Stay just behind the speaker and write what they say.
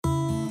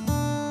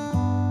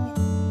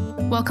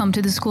Welcome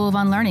to the School of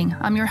Unlearning.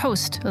 I'm your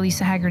host,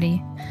 Elisa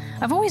Haggerty.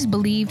 I've always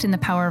believed in the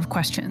power of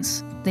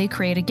questions. They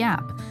create a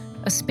gap,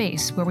 a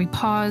space where we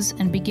pause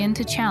and begin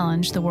to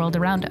challenge the world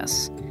around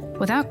us.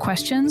 Without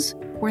questions,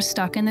 we're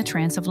stuck in the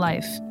trance of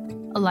life,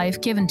 a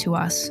life given to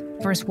us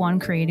versus one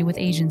created with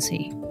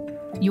agency.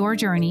 Your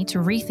journey to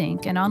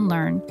rethink and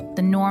unlearn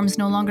the norms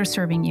no longer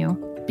serving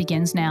you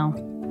begins now.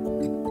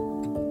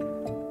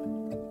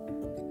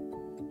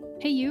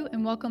 Hey you,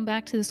 and welcome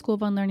back to the School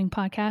of Unlearning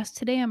podcast.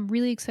 Today I'm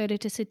really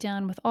excited to sit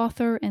down with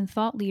author and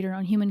thought leader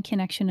on human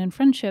connection and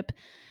friendship,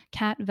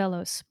 Kat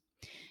Vellos.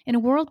 In a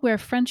world where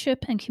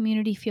friendship and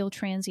community feel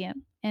transient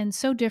and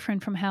so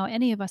different from how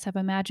any of us have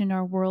imagined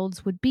our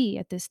worlds would be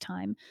at this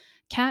time,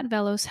 Kat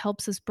Vellos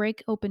helps us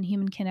break open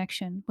human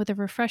connection with a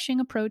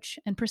refreshing approach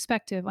and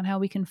perspective on how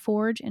we can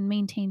forge and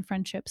maintain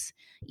friendships,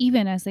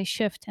 even as they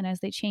shift and as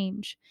they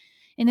change.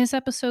 In this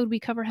episode, we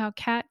cover how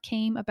Kat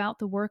came about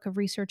the work of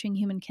researching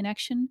human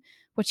connection,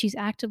 what she's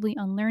actively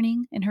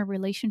unlearning in her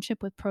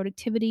relationship with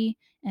productivity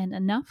and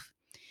enough,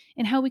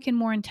 and how we can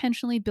more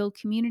intentionally build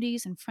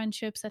communities and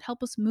friendships that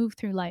help us move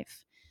through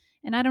life.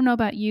 And I don't know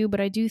about you, but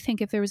I do think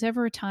if there was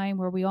ever a time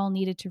where we all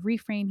needed to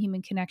reframe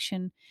human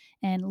connection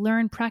and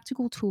learn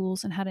practical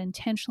tools on how to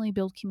intentionally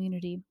build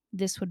community,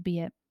 this would be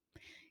it.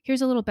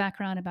 Here's a little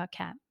background about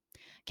Kat.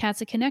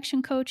 Kat's a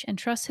connection coach and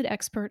trusted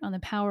expert on the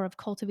power of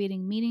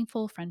cultivating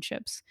meaningful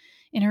friendships.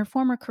 In her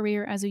former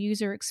career as a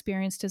user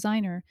experience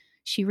designer,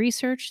 she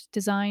researched,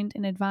 designed,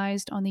 and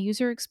advised on the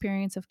user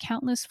experience of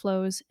countless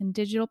flows and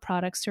digital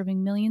products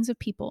serving millions of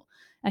people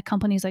at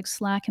companies like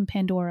Slack and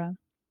Pandora.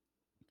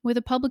 With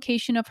the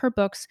publication of her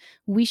books,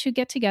 We Should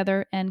Get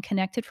Together and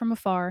Connected from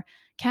Afar,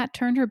 Kat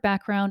turned her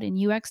background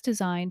in UX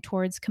design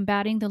towards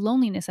combating the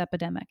loneliness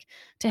epidemic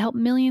to help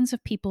millions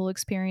of people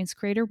experience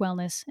greater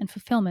wellness and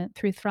fulfillment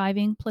through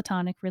thriving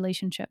platonic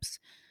relationships.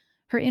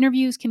 Her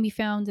interviews can be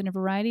found in a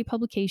variety of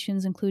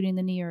publications, including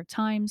the New York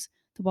Times,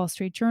 the Wall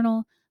Street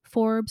Journal,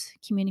 Forbes,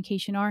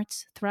 Communication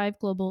Arts, Thrive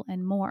Global,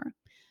 and more.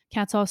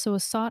 Kat's also a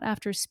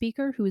sought-after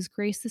speaker who has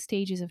graced the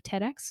stages of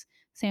TEDx,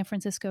 San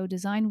Francisco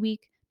Design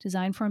Week,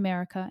 Design for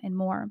America, and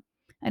more.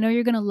 I know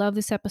you're going to love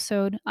this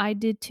episode. I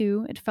did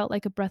too. It felt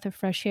like a breath of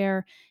fresh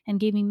air and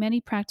gave me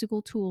many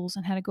practical tools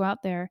on how to go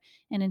out there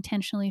and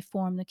intentionally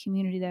form the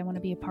community that I want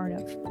to be a part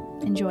of.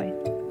 Enjoy.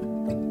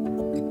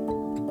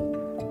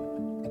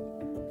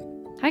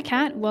 Hi,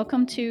 Kat.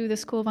 Welcome to the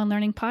School of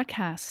Unlearning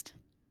podcast.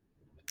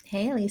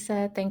 Hey,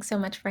 Lisa. Thanks so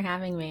much for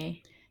having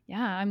me.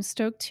 Yeah, I'm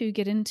stoked to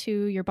get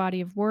into your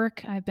body of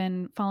work. I've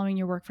been following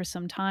your work for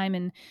some time,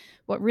 and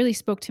what really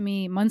spoke to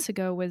me months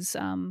ago was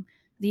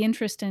the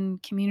interest in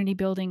community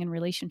building and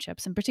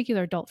relationships, in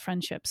particular adult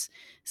friendships,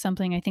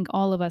 something I think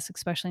all of us,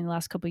 especially in the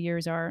last couple of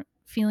years, are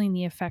feeling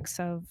the effects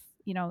of,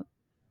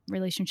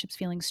 relationships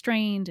feeling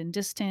strained and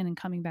distant and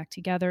coming back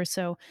together.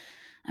 So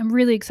I'm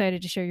really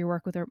excited to share your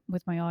work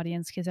with my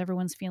audience because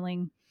everyone's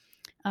feeling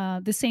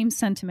the same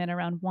sentiment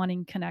around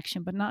wanting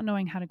connection, but not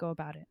knowing how to go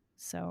about it.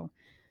 So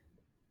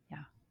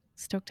yeah,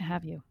 stoked to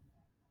have you.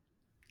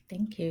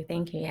 Thank you.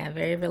 Thank you. Yeah,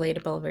 very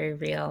relatable, very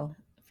real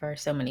for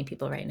so many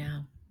people right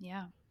now.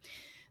 Yeah.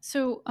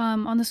 So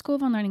on the School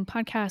of Unlearning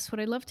podcast, what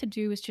I love to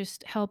do is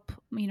just help,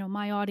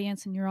 my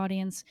audience and your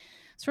audience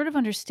sort of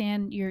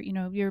understand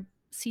your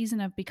season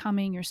of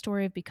becoming, your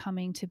story of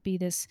becoming to be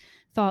this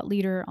thought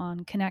leader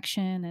on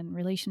connection and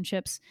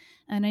relationships.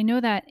 And I know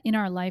that in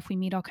our life, we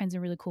meet all kinds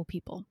of really cool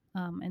people.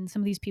 And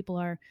some of these people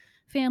are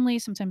family,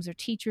 sometimes they're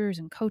teachers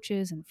and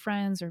coaches and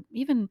friends, or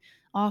even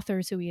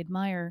authors who we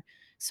admire.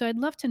 So I'd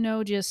love to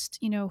know just,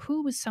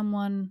 who was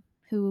someone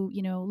who,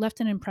 left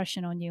an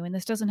impression on you. And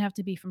this doesn't have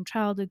to be from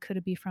childhood, could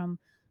it be from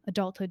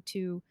adulthood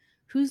too?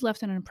 Who's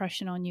left an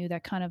impression on you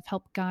that kind of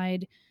helped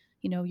guide,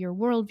 your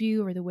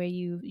worldview or the way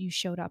you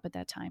showed up at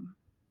that time?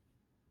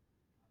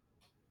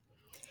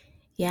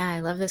 Yeah, I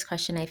love this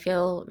question. I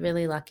feel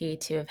really lucky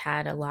to have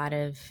had a lot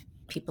of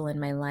people in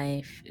my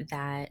life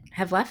that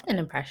have left an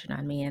impression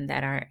on me and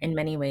that are in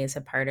many ways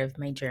a part of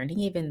my journey,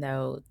 even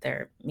though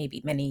they're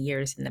maybe many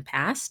years in the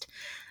past.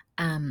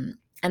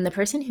 And the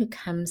person who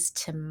comes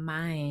to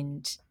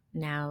mind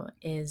now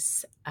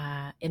is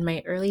in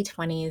my early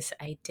 20s,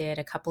 I did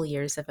a couple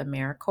years of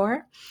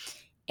AmeriCorps.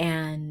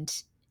 And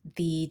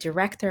the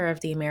director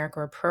of the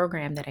AmeriCorps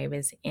program that I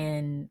was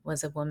in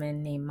was a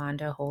woman named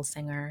Monda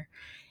Holsinger.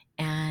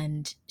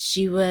 And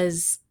she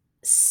was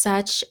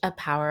such a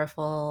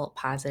powerful,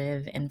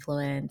 positive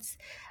influence,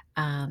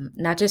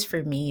 not just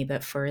for me,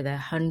 but for the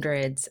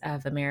hundreds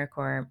of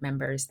AmeriCorps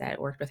members that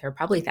worked with her,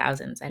 probably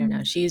thousands. I don't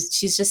know. She's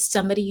just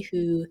somebody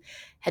who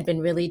had been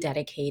really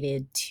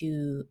dedicated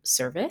to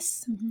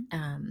service,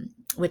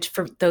 which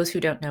for those who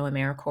don't know,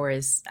 AmeriCorps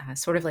is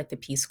sort of like the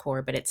Peace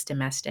Corps, but it's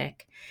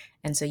domestic.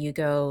 And so you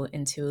go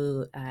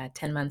into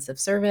 10 months of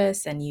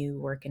service and you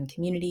work in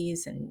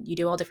communities and you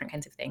do all different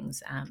kinds of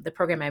things. The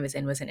program I was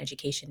in was an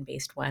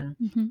education-based one.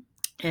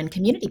 and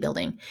community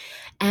building.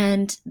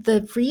 And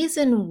the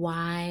reason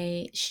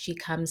why she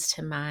comes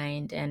to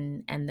mind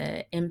and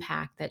the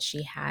impact that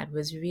she had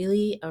was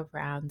really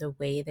around the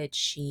way that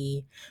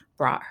she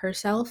brought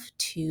herself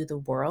to the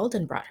world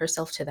and brought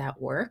herself to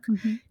that work.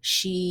 Mhm.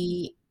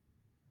 She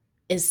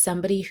is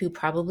somebody who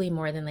probably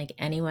more than like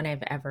anyone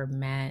I've ever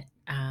met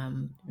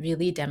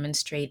really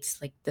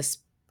demonstrates like this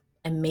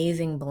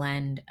amazing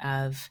blend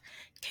of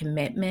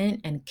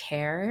commitment and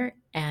care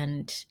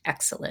and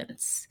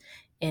excellence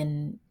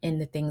in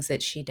the things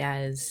that she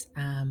does,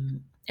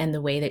 and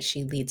the way that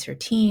she leads her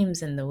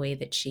teams and the way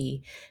that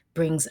she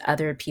brings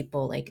other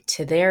people like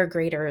to their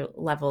greater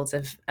levels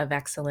of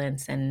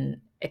excellence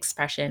and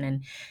expression.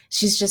 And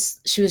she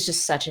was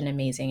just such an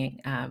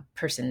amazing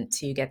person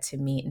to get to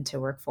meet and to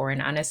work for,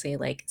 and honestly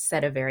like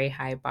set a very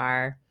high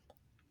bar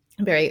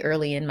very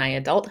early in my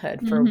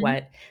adulthood for Mhm.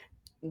 what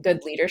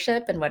good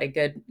leadership and what a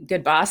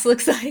good boss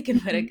looks like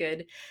and what a Mhm.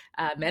 good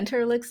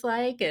mentor looks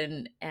like,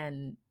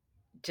 and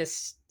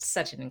just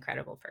such an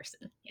incredible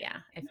person.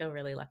 Yeah, I feel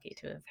really lucky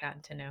to have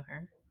gotten to know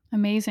her.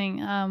 Amazing.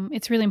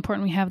 It's really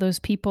important we have those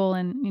people,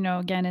 and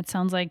again, it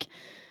sounds like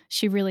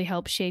she really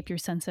helped shape your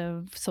sense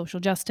of social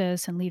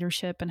justice and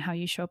leadership and how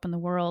you show up in the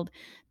world.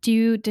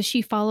 Does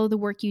she follow the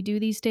work you do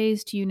these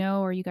days? Do you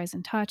know? Are you guys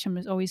in touch? I'm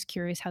just always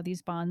curious how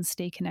these bonds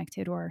stay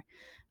connected, or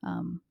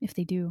if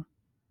they do.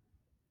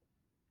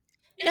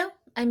 No,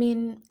 I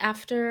mean,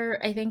 after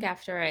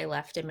I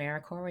left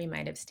AmeriCorps, we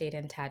might have stayed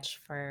in touch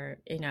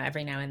for,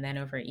 every now and then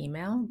over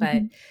email.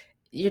 But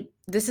Mhm.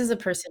 this is a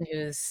person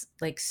who's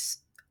like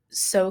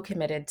so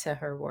committed to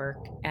her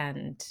work,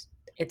 and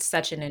it's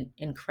such an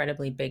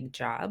incredibly big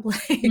job.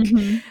 Like,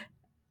 Mhm.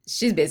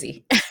 she's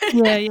busy.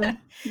 Yeah, yeah,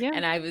 yeah,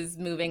 And I was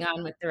moving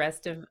on with the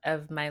rest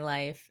of my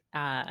life.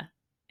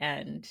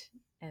 And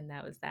and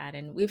that was that.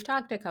 And we've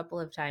talked a couple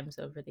of times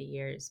over the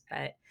years,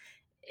 but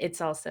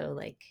it's also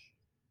like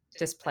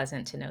just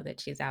pleasant to know that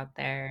she's out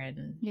there,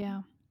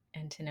 yeah.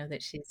 and to know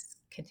that she's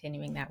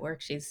continuing that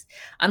work. She's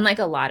unlike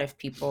a lot of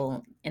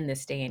people in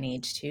this day and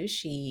age too.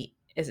 She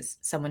is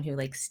someone who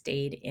like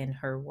stayed in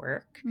her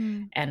work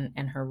Mm.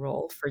 and her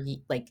role for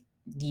like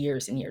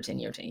years and years and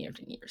years and years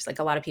and years. Like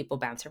a lot of people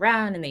bounce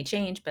around and they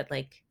change, but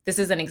like this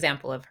is an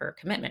example of her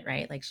commitment,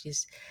 right? Like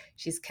she's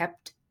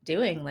kept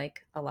doing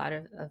like a lot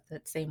of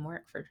that same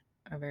work for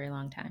a very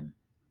long time.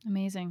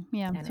 Amazing.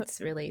 Yeah. And So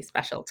it's really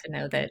special to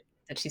know that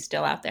she's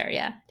still out there,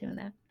 yeah, doing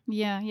that.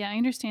 yeah, yeah, I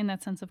understand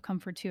that sense of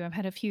comfort too. I've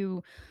had a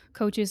few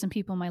coaches and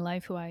people in my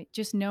life who I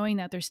just knowing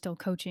that they're still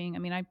coaching. I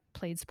mean, I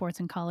played sports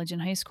in college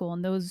and high school,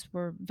 and those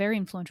were very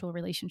influential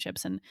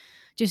relationships. And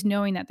just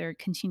knowing that they're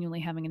continually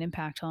having an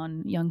impact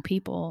on young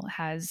people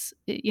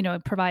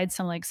it provides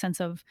some like sense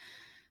of,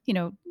 you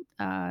know,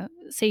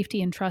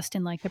 safety and trust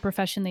in like the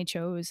profession they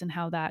chose and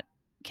how that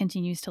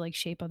continues to like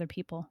shape other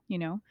people.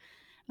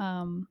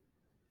 Um,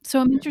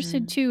 so I'm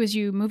interested Mhm. too, as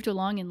you moved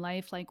along in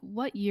life, like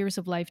what years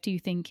of life do you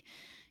think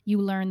you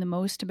learned the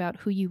most about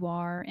who you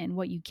are and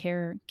what you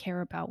care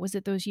about? Was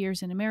it those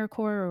years in AmeriCorps,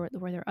 or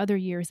were there other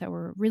years that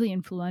were really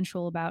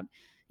influential about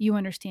you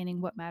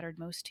understanding what mattered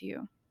most to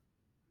you?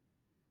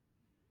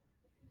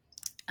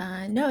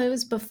 No, it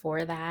was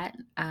before that.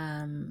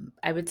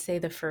 I would say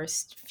the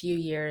first few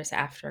years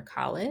after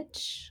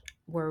college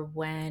were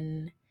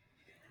when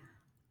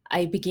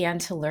I began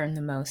to learn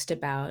the most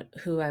about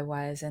who I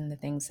was and the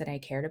things that I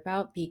cared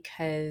about,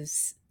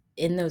 because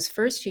in those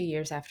first few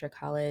years after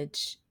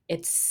college,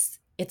 it's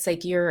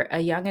like you're a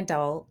young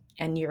adult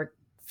and you're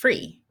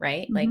free,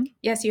 right? Mhm. Like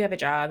yes, you have a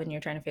job and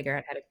you're trying to figure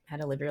out how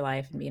to live your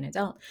life and be an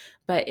adult,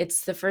 but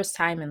it's the first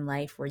time in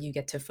life where you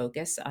get to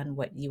focus on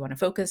what you want to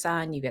focus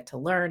on, you get to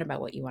learn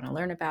about what you want to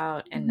learn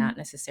about, and Mhm. not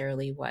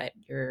necessarily what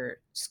your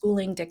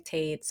schooling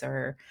dictates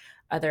or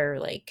other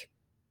like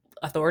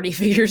authority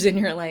figures in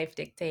your life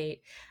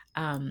dictate.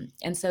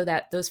 And so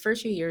that those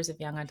first few years of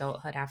young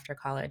adulthood after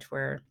college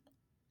were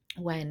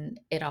when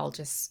it all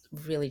just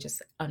really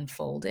just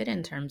unfolded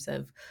in terms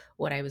of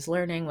what I was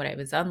learning, what I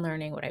was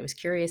unlearning, what I was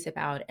curious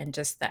about, and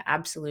just the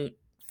absolute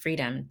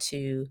freedom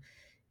to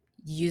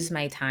use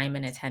my time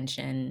and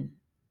attention,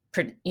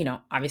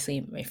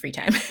 obviously my free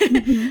time,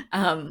 Mhm.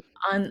 um,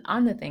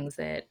 on the things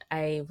that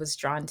I was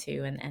drawn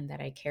to and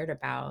that I cared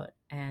about.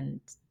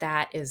 And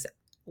that is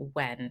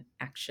when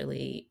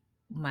actually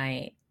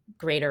my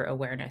greater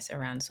awareness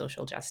around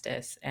social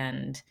justice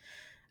and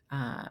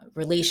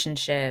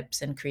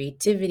relationships and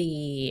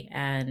creativity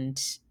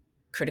and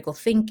critical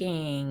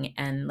thinking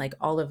and like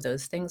all of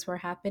those things were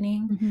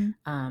happening, Mhm.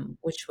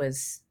 which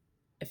was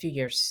a few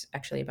years,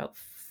 actually about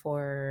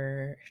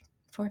 4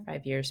 or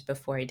 5 years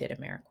before I did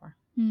AmeriCorps.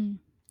 Mm.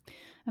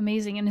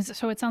 Amazing. And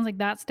so it sounds like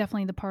that's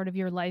definitely the part of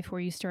your life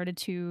where you started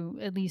to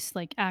at least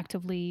like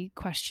actively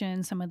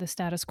question some of the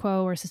status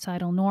quo or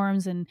societal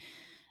norms. And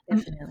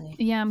Um, Definitely.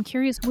 yeah, I'm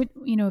curious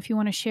if you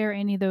wanna share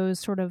any of those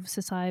sort of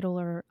societal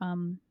or,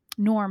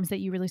 norms that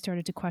you really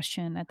started to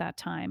question at that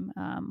time.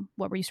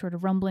 What were you sort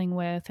of rumbling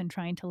with and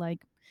trying to,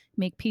 like,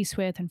 make peace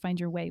with and find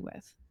your way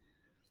with?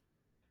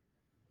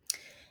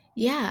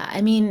 Yeah,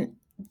 I mean,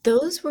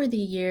 those were the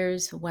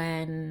years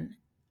when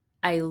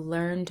I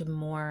learned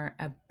more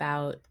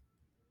about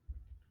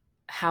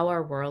how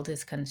our world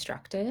is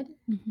constructed.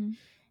 Mhm.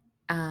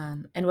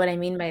 And what I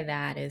mean by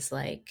that is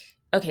like,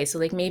 okay, so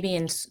like maybe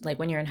like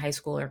when you're in high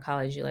school or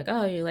college, you like,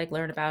 oh, you like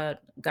learn about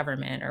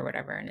government or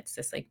whatever, and it's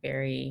this like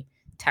very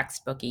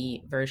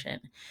textbooky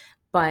version.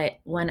 But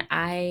when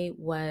I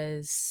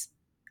was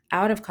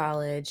out of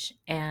college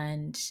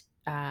and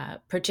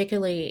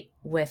particularly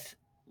with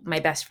my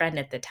best friend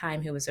at the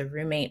time, who was a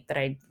roommate that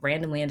I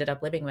randomly ended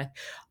up living with,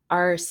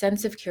 our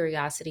sense of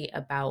curiosity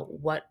about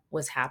what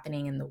was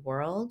happening in the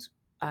world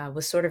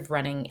was sort of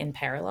running in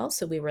parallel.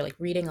 So we were like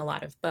reading a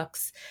lot of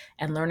books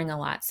and learning a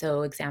lot.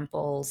 So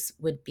examples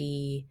would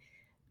be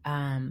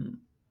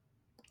um,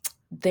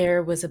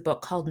 there was a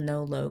book called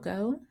No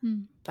Logo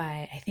Mm.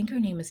 by, I think her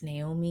name is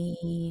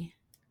Naomi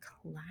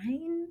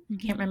Klein. I Mhm.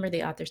 can't remember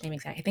the author's name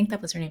exactly. I think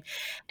that was her name.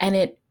 And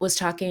it was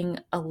talking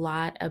a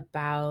lot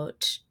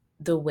about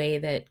the way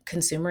that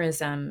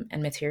consumerism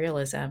and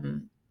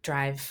materialism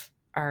drive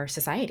our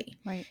society.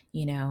 Right.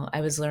 You know,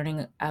 I was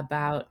learning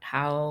about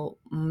how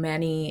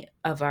many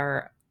of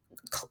our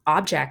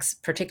objects,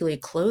 particularly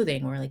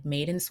clothing, were like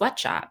made in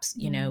sweatshops.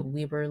 You know, Mm.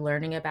 we were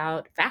learning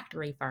about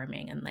factory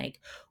farming and like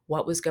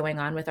what was going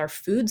on with our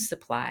food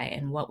supply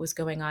and what was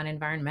going on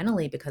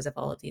environmentally because of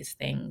all of these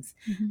things,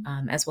 Mhm.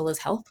 as well as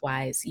health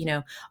wise. You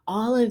know,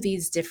 all of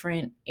these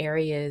different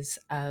areas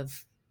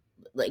of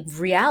like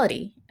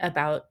reality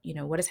about, you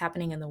know, what is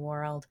happening in the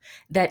world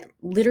that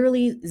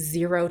literally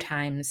zero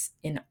times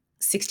in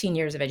 16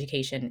 years of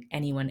education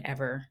anyone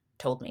ever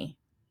told me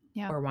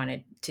Yeah. or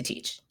wanted to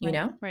teach, you Right.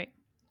 know? Right.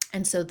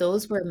 And so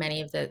those were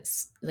many of the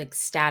like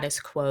status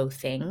quo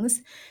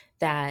things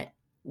that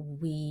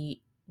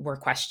we were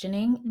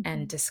questioning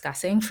and Mhm.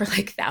 discussing for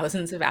like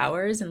thousands of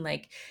hours and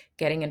like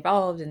getting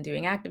involved and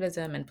doing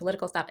activism and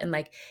political stuff. And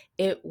like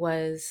it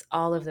was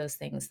all of those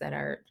things that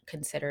are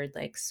considered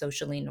like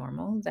socially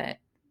normal that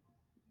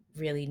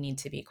really need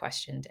to be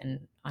questioned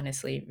and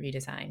honestly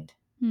redesigned.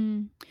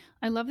 Mm.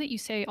 I love that you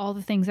say all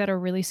the things that are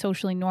really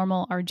socially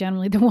normal are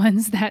generally the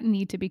ones that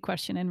need to be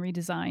questioned and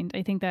redesigned.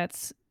 I think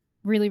that's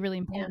really, really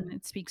Yeah. important.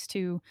 It speaks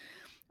to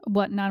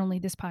what not only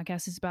this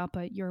podcast is about,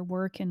 but your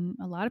work and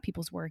a lot of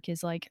people's work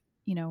is like,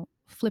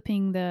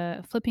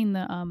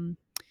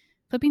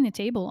 flipping the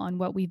table on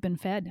what we've been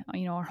fed,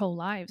 our whole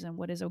lives and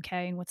what is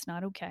okay and what's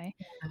not okay.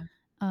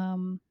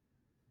 Um,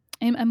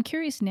 and I'm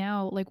curious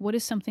now, like, what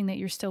is something that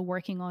you're still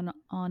working on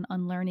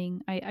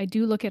unlearning? I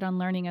do look at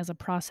unlearning as a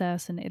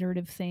process, an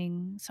iterative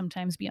thing.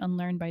 Sometimes we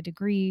unlearn by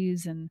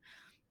degrees, and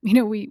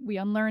we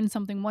unlearn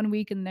something one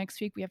week, and the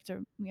next week we have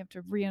to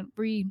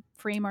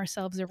reframe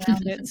ourselves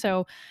around it.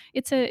 So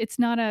it's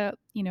not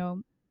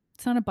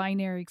a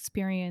binary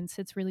experience.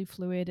 It's really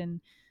fluid,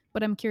 and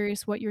but I'm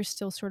curious what you're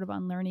still sort of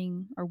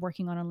unlearning or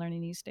working on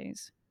unlearning these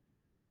days.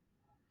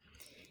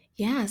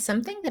 Yeah,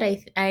 something that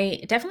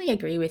I definitely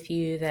agree with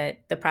you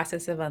that the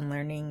process of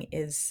unlearning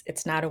is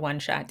it's not a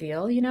one-shot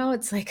deal, you know?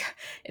 It's like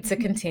it's a Mhm.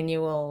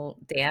 continual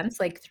dance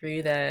like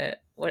through the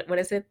what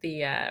is it?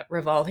 The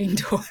revolving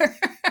door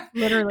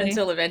Literally.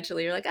 until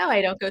eventually you're like, "Oh,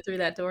 I don't go through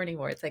that door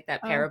anymore." It's like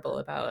that Oh, parable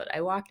about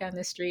I walk down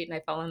the street and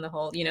I fall in the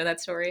hole. You know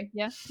that story?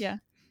 yeah, yeah.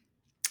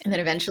 And then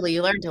eventually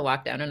you learn to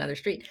walk down another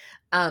street.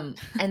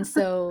 And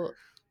so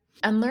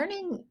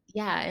unlearning,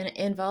 yeah, it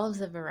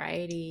involves a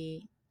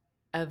variety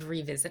of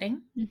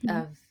revisiting Mhm,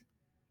 of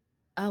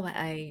oh,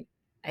 I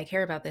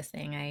care about this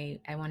thing.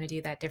 I want to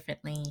do that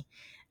differently.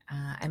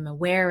 I'm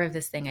aware of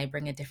this thing. I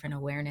bring a different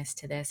awareness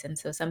to this. And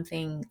so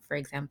something, for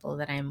example,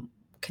 that I'm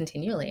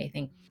continually, I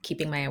think,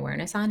 keeping my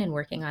awareness on and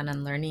working on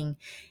unlearning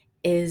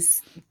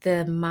is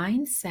the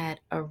mindset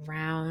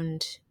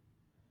around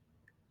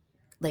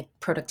like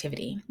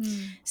productivity.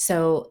 mm,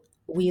 So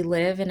we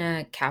live in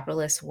a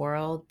capitalist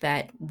world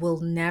that will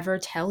never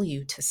tell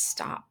you to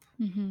stop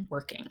mhm,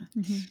 working.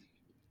 mhm,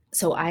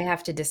 So I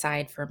have to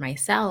decide for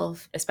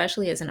myself,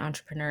 especially as an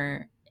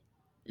entrepreneur,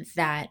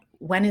 that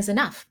when is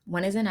enough?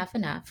 When is enough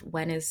enough?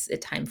 When is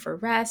it time for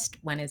rest?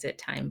 When is it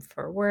time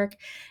for work?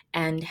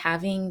 And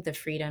having the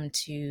freedom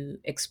to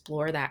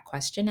explore that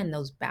question and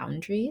those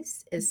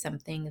boundaries is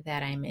something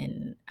that I'm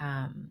in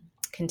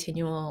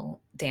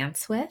continual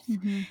dance with,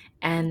 mhm,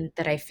 and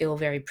that I feel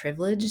very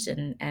privileged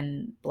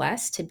and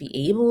blessed to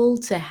be able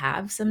to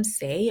have some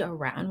say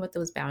around what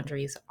those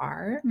boundaries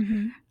are.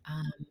 mhm,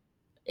 Um,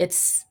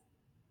 it's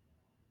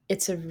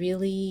it's a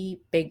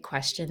really big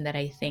question that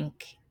I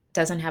think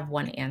doesn't have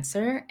one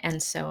answer,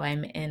 and so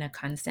I'm in a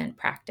constant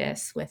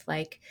practice with,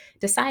 like,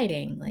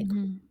 deciding, like,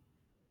 mhm.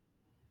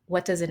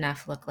 what does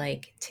enough look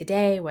like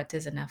today? What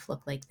does enough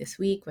look like this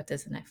week? What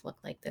does enough look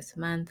like this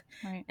month?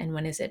 Right. And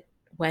when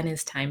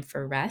is time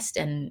for rest?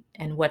 And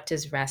what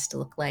does rest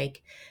look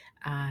like,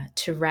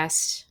 to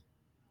rest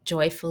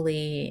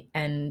joyfully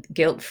and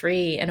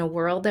guilt-free in a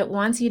world that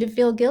wants you to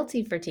feel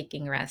guilty for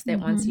taking rest,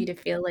 that wants you Mhm, to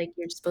feel like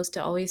you're supposed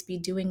to always be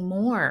doing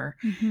more.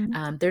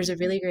 mhm, There's a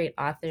really great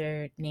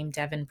author named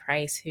Devin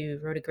Price who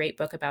wrote a great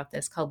book about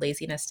this called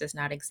Laziness Does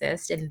Not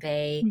Exist, and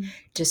they mm,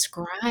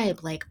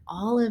 describe like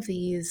all of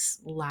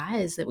these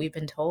lies that we've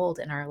been told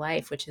in our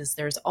life, which is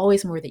there's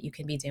always more that you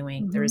can be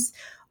doing. mhm, There's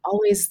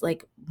always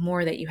like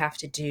more that you have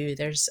to do.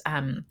 There's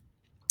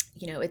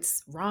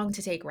it's wrong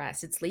to take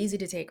rest. It's lazy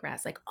to take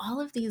rest. Like all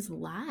of these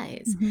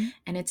lies. Mhm.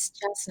 And it's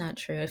just not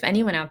true. If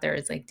anyone out there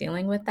is like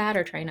dealing with that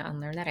or trying to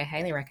unlearn that, I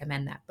highly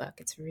recommend that book.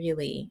 It's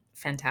really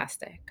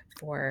fantastic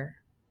for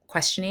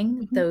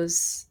questioning Mhm.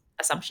 those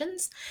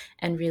assumptions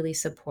and really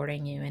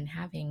supporting you and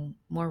having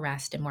more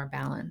rest and more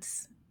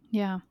balance.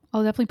 Yeah,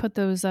 I'll definitely put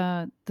those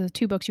the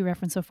 2 books you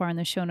referenced so far in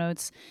the show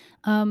notes.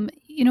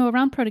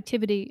 Around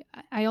productivity,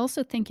 I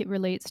also think it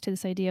relates to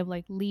this idea of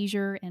like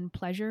leisure and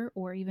pleasure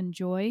or even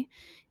joy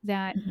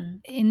that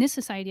Hmm. in this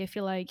society, I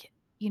feel like,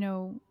 you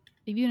know,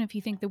 even if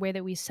you think the way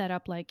that we set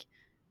up like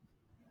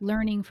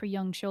learning for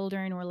young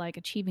children or like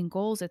achieving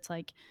goals, it's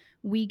like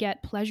we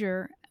get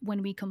pleasure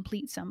when we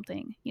complete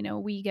something.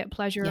 We get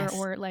pleasure Yes.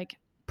 or like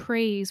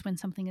praise when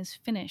something is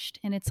finished.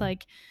 And it's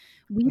like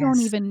we don't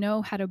Yes. even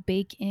know how to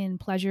bake in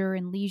pleasure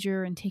and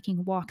leisure and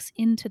taking walks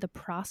into the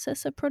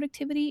process of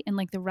productivity. And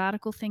like the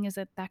radical thing is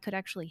that that could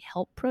actually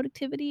help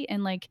productivity.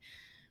 And like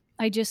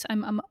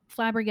I'm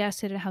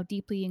flabbergasted at how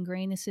deeply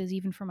ingrained this is,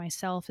 even for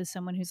myself as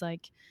someone who's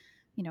like,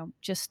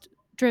 just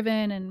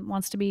driven and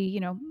wants to be,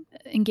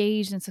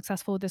 engaged and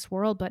successful with this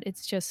world. But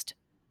it's just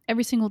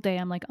every single day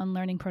I'm like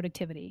unlearning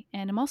productivity.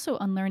 And I'm also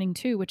unlearning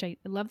too, which I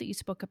love that you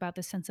spoke about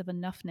the sense of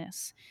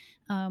enoughness.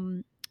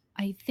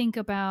 I think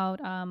about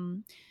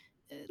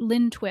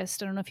Lynn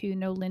Twist. I don't know if you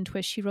know Lynn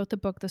Twist. She wrote the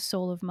book The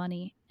Soul of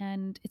Money,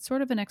 and it's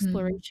sort of an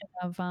Mm. exploration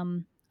of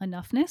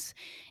enoughness.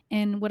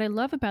 And what I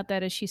love about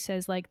that is she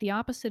says like the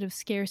opposite of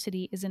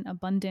scarcity isn't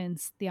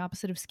abundance. The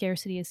opposite of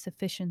scarcity is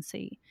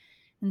sufficiency.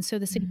 And so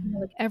the same thing,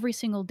 like Mm. every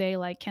single day,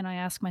 like, can I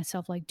ask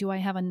myself, like, do I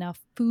have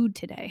enough food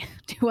today?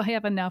 Do I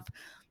have enough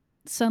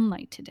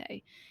sunlight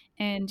today?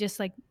 And just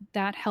like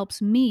that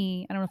helps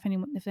me. I don't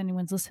know if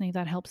anyone's listening, if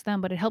that helps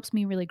them, but it helps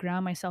me really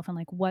ground myself in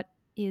like what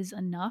is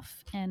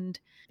enough. And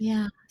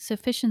Yeah.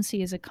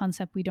 sufficiency is a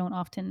concept we don't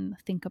often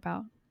think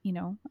about,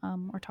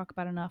 or talk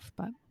about enough.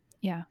 But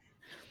yeah.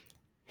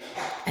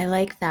 I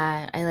like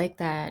that. I like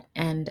that.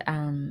 And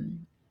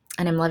I'm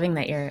loving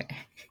that you're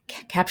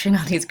capturing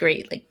all these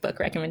great like book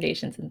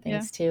recommendations and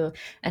Yeah. things too.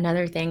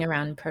 Another thing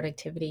around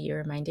productivity you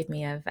reminded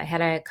me of. I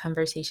had a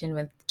conversation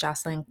with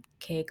Jocelyn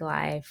K.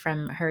 Gly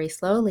from Hurry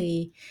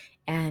Slowly,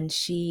 and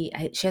she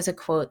has a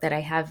quote that I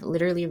have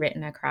literally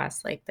written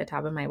across like the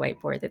top of my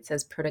whiteboard that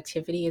says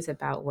productivity is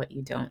about what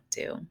you don't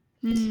do.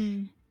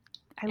 Mm,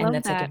 I And love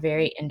that's like a that.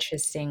 very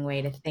interesting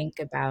way to think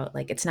about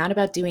like it's not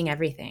about doing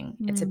everything.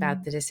 It's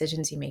about Mm, the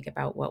decisions you make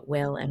about what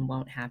will and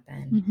won't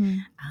happen.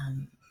 hmm.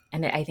 Um,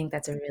 and I think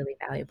that's a really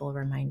valuable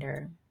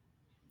reminder.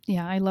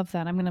 Yeah, I love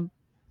that. I'm gonna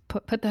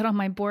put that on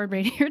my board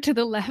right here to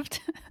the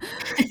left.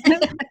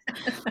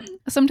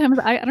 Sometimes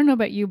I don't know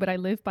about you, but I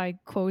live by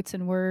quotes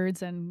and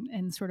words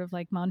and sort of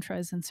like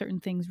mantras, and certain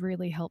things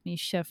really help me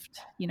shift,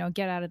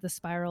 get out of the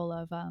spiral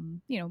of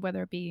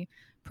whether it be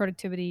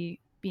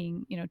productivity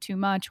being, too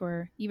much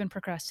or even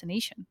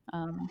procrastination.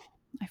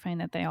 I find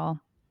that they all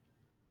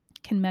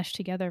can mesh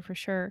together for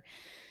sure.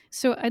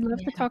 So I'd love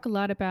to Yeah. talk a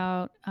lot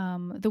about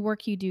the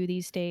work you do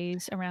these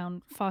days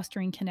around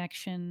fostering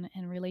connection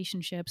and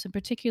relationships, and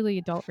particularly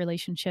adult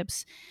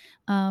relationships.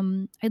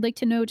 I'd like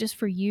to know just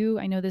for you,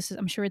 I know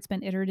I'm sure it's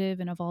been iterative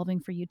and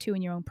evolving for you too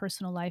in your own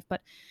personal life,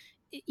 but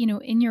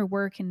in your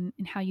work and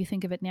how you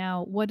think of it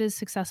now, what does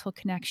successful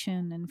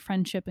connection and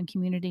friendship and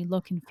community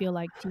look and feel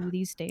like to you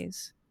these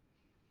days?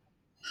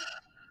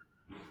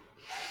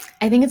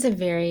 I think it's a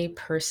very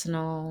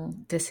personal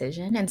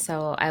decision. And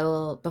so I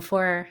will,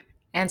 before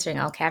answering,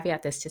 I'll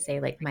caveat this to say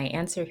like my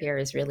answer here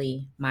is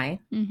really my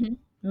Hmm.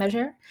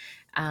 measure.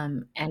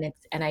 And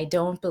I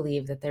don't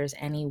believe that there's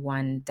any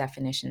one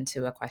definition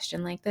to a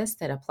question like this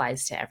that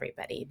applies to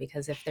everybody.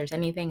 Because if there's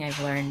anything I've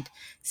learned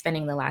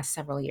spending the last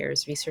several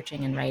years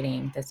researching and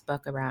writing this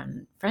book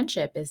around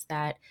friendship is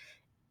that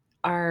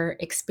our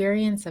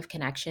experience of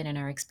connection and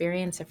our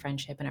experience of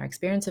friendship and our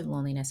experience of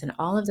loneliness and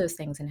all of those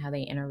things and how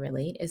they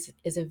interrelate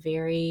is a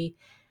very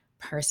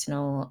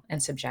personal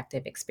and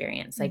subjective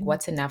experience. Like Hmm.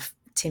 what's enough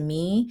to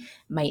me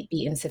might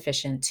be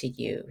insufficient to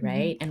you, Hmm.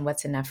 right? And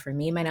what's enough for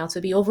me might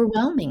also be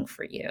overwhelming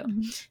for you.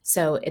 Hmm.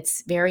 So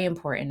it's very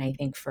important, I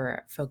think,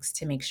 for folks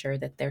to make sure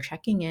that they're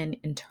checking in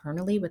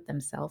internally with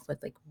themselves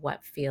with like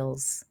what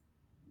feels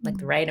like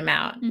the right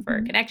amount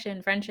for Hmm.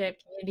 connection, friendship,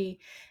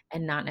 community,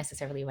 and not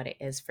necessarily what it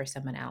is for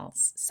someone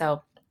else.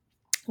 So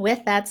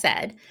with that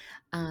said,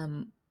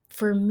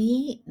 for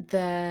me,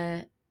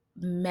 the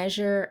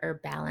measure or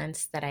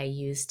balance that I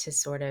use to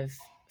sort of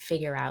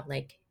figure out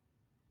like,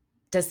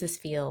 does this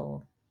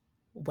feel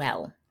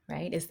well,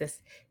 right? Is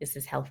this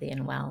healthy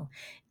and well?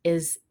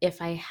 Is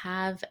if I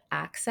have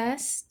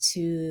access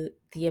to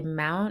the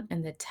amount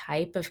and the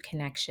type of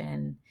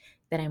connection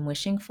that I'm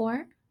wishing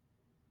for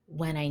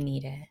when I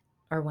need it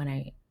or when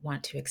I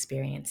want to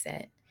experience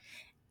it,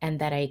 and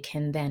that I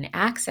can then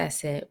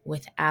access it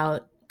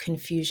without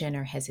confusion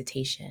or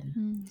hesitation.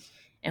 Hmm.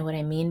 And what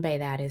I mean by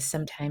that is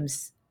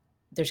sometimes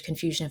there's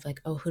confusion of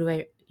like, oh, who do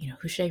I,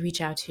 who should I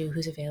reach out to?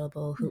 Who's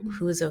available? Who Hmm.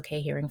 who is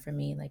okay hearing from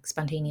me, like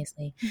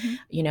spontaneously, Hmm.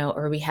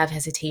 or we have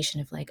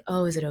hesitation of like,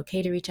 oh, is it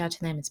okay to reach out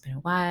to them? It's been a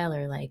while,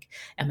 or like,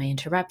 am I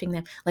interrupting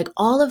them? Like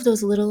all of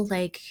those little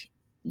like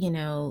you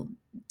know,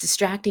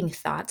 distracting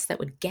thoughts that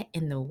would get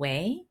in the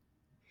way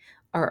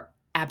are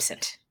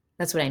absent.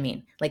 That's what I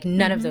mean. Like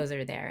none of Mhm. those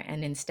are there.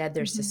 And instead,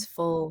 there's Mhm. this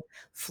full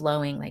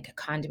flowing, like a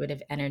conduit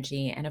of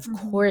energy. And of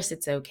Mhm. course,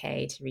 it's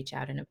okay to reach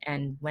out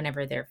and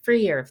whenever they're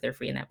free or if they're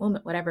free in that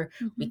moment, whatever,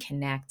 we Mhm.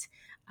 connect.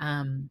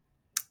 Um,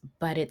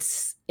 but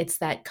it's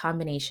that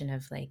combination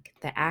of like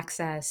the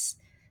access,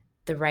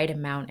 the right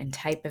amount and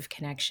type of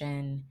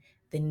connection,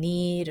 the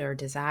need or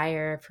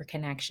desire for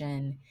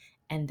connection,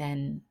 and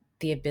then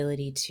the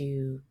ability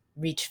to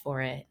reach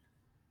for it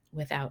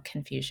without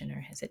confusion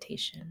or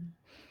hesitation.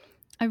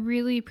 I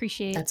really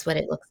appreciate. That's what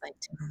it looks like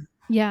to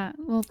Yeah,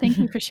 well, thank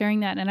me. you for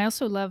sharing that, and I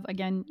also love,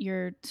 again,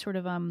 your sort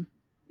of,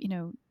 you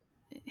know,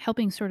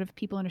 helping sort of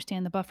people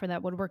understand the buffer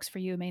that what works for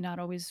you may not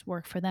always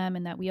work for them,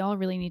 and that we all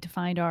really need to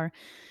find our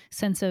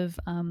sense of,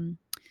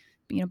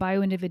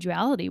 bio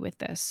individuality with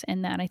this,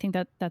 and that I think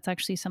that that's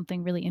actually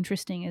something really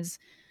interesting is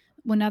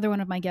another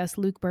one of my guests,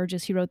 Luke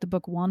Burgess, he wrote the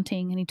book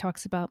Wanting, and he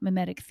talks about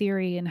mimetic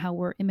theory and how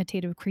we're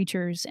imitative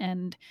creatures.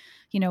 And,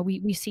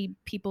 we see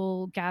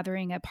people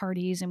gathering at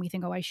parties and we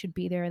think, oh, I should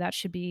be there. That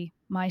should be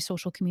my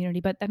social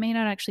community. But that may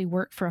not actually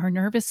work for our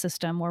nervous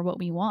system or what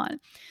we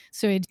want.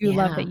 So I do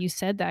love that Yeah. you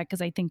said that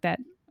because I think that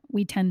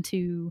we tend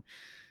to,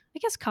 I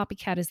guess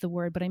copycat is the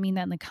word, but I mean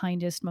that in the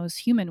kindest, most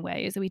human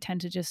way, is that we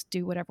tend to just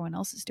do what everyone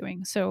else is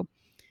doing. So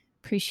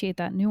appreciate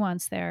that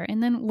nuance there.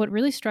 And then what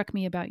really struck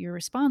me about your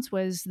response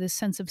was this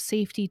sense of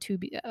safety to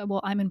be,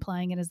 well, I'm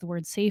implying it as the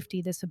word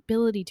safety, this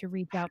ability to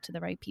reach out to the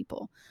right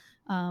people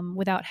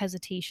without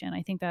hesitation.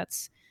 I think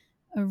that's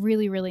a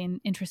really, really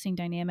interesting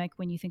dynamic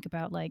when you think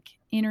about like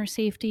inner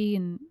safety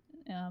and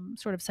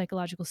sort of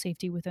psychological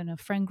safety within a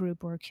friend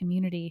group or a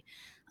community.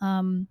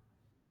 Um,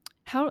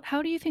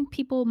 how do you think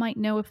people might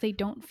know if they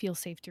don't feel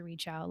safe to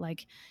reach out?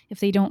 Like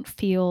if they don't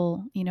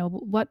feel,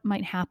 what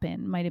might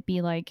happen? Might it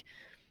be like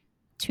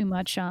too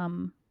much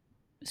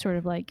sort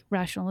of like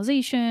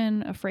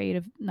rationalization, afraid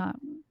of not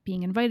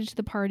being invited to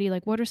the party?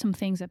 Like, what are some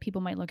things that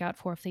people might look out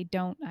for if they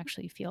don't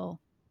actually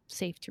feel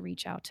safe to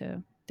reach out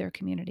to their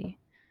community?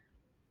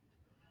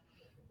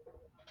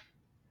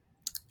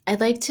 I'd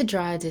like to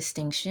draw a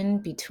distinction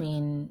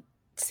between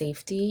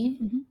safety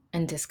Mhm.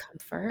 and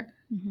discomfort.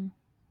 Mhm.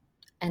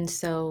 And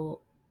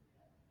so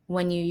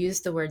when you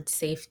use the word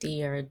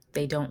safety or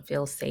they don't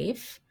feel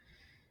safe,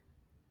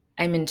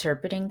 I'm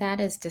interpreting that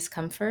as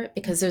discomfort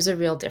because Mhm. there's a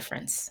real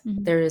difference.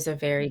 Mhm. There is a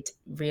very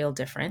real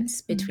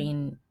difference Mhm.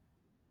 between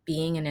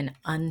being in an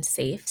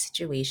unsafe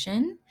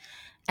situation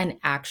and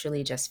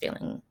actually just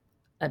feeling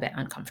a bit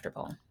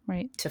uncomfortable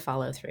Right. to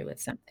follow through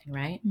with something,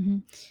 right?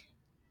 Mhm.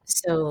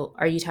 So,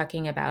 are you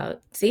talking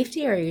about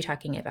safety or are you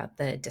talking about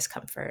the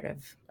discomfort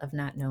of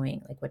not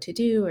knowing like what to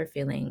do or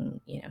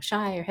feeling,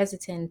 shy or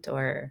hesitant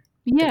or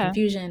the Yeah.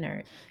 confusion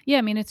or Yeah,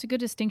 I mean, it's a good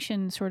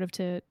distinction sort of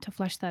to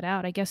flesh that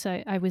out. I guess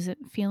I was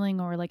feeling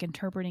or like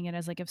interpreting it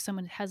as like if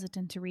someone's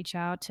hesitant to reach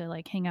out to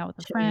like hang out with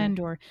a sure. friend,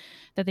 or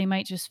that they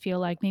might just feel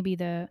like maybe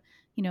the,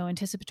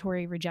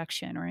 anticipatory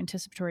rejection or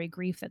anticipatory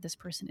grief that this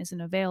person isn't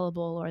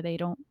available or they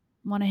don't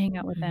want to hang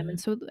out with them. And Mhm.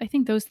 so I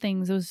think those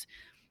things, those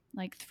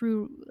like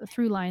through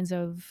lines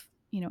of,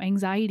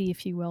 anxiety,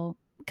 if you will,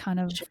 kind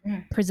of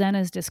Sure. present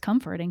as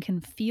discomfort and can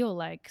feel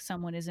like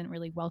someone isn't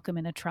really welcome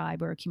in a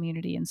tribe or a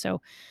community. And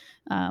so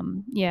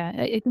yeah,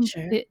 I think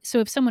Sure. so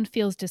if someone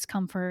feels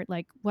discomfort,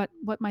 like what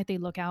might they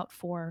look out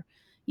for,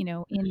 in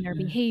their Mhm.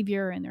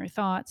 behavior and their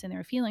thoughts and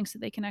their feelings so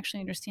they can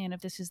actually understand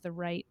if this is the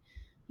right,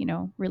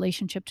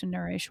 relationship to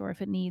nourish or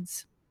if it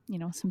needs,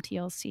 some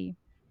TLC.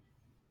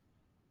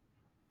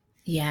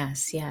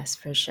 Yes, yes,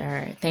 for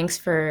sure. Thanks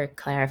for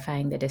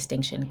clarifying the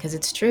distinction because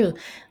it's true.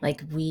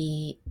 Like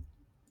we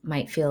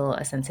might feel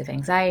a sense of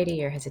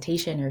anxiety or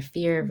hesitation or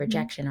fear of Mhm.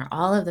 rejection, or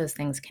all of those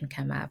things can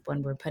come up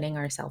when we're putting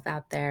ourselves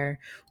out there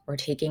or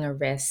taking a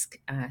risk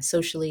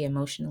socially,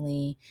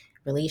 emotionally,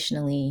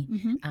 relationally.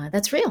 Mhm.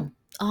 That's real.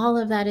 All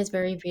of that is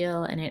very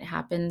real. And it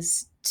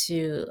happens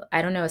to,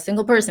 I don't know, a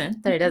single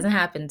person that it Mhm. doesn't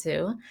happen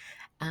to.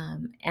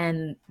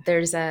 And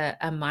there's a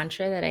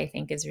mantra that I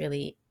think is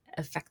really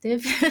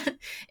effective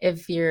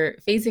if you're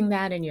facing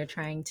that and you're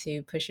trying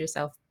to push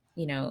yourself,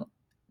 you know,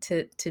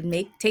 to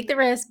make take the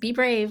risk, be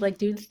brave, like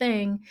do the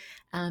thing.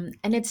 And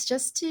it's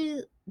just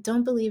to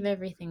don't believe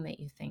everything that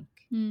you think,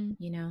 Mm.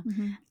 you know.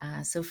 Mhm.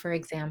 So, for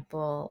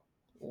example,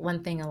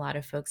 one thing a lot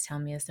of folks tell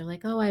me is they're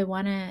like, "Oh, I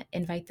want to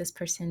invite this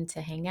person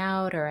to hang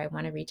out, or I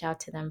want to reach out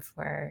to them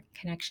for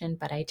connection,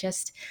 but I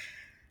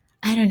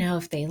don't know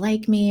if they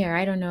like me, or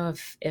I don't know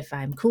if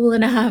I'm cool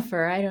enough,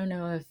 or I don't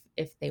know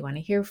if they want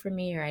to hear from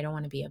me, or I don't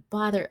want to be a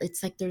bother."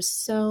 It's like there's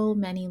so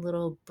many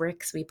little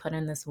bricks we put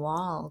in this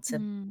wall to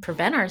Mm.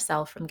 prevent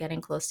ourselves from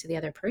getting close to the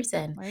other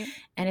person. Right.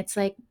 And it's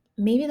like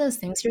maybe those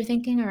things you're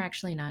thinking are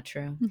actually not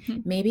true.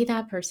 Mhm. Maybe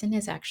that person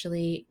is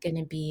actually going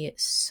to be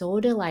so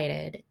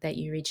delighted that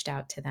you reached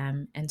out to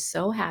them and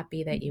so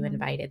happy that you Mhm.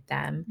 invited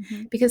them.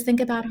 Mhm. Because think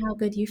about how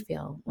good you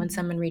feel when Mhm.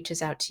 someone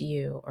reaches out to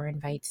you or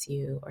invites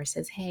you or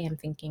says, "Hey, I'm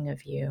thinking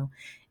of you."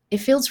 it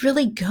feels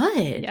really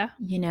good, Yeah.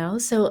 you know?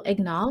 So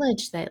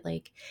acknowledge that,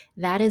 like,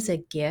 that is a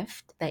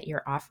gift that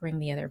you're offering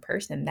the other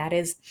person. That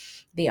is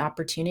the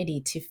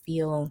opportunity to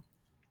feel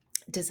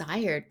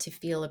desired, to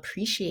feel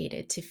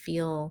appreciated, to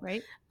feel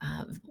Right.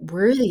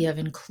 worthy of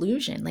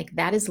inclusion. Like,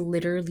 that is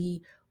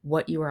literally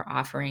what you are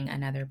offering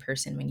another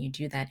person when you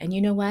do that. And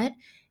you know what?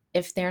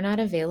 If they're not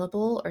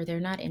available or they're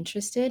not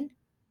interested,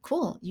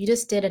 cool. You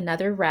just did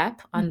another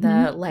rep on Hmm.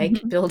 the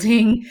like Hmm.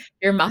 building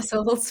your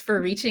muscles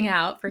for reaching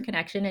out for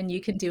connection, and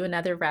you can do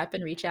another rep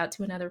and reach out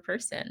to another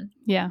person.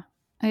 Yeah.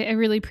 I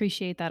really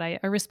appreciate that. I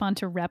respond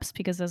to reps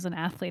because as an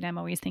athlete, I'm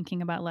always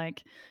thinking about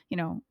like,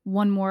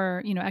 one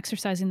more,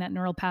 exercising that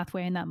neural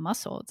pathway and that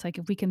muscle. It's like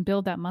if we can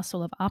build that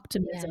muscle of Yeah,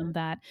 optimism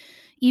that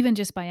even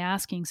just by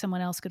asking,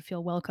 someone else could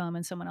feel welcome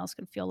and someone else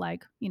could feel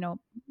like,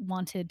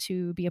 wanted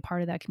to be a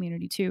part of that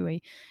community too.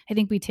 I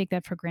think we take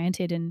that for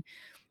granted. And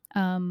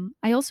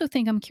I also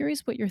think I'm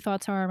curious what your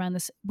thoughts are around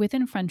this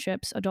within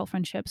friendships, adult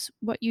friendships,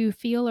 what you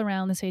feel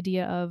around this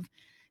idea of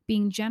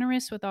being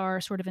generous with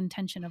our sort of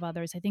intention of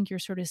others. I think you're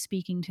sort of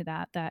speaking to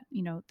that, that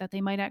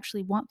they might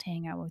actually want to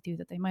hang out with you,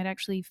 that they might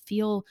actually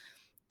feel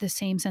the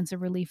same sense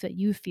of relief that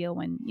you feel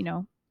when,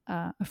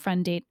 a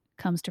friend date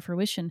comes to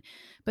fruition.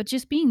 But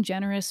just being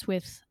generous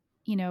with,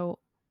 you know,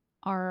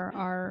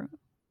 our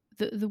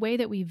the way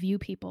that we view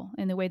people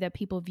and the way that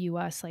people view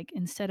us, like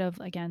instead of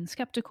again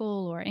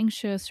skeptical or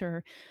anxious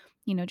or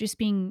just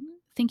being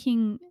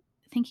thinking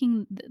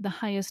the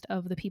highest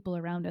of the people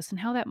around us and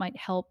how that might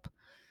help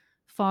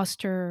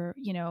foster,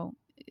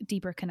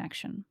 deeper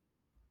connection.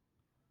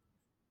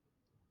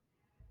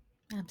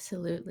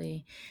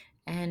 absolutely.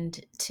 And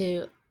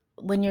to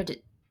when you're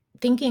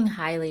thinking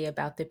highly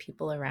about the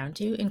people around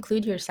you,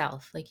 include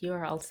yourself. Like, you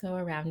are also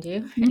around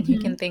you, and you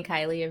can Mhm. think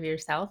highly of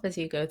yourself as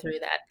you go through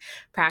that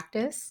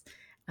practice,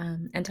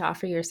 and to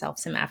offer yourself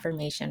some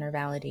affirmation or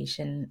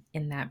validation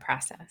in that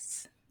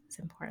process. It's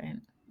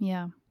important.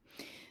 Yeah.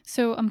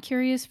 So I'm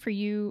curious for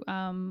you,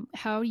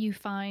 how you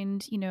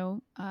find,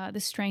 the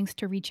strength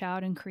to reach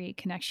out and create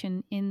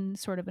connection in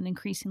sort of an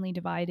increasingly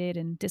divided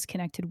and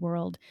disconnected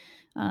world.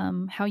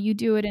 How you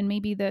do it, and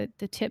maybe the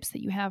tips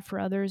that you have for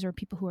others or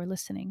people who are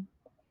listening.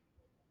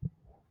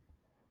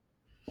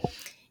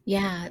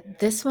 Yeah,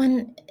 this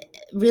one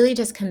really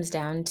just comes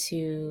down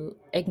to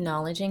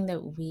acknowledging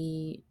that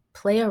we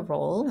play a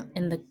role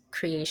in the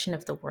creation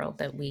of the world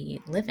that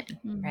we live in,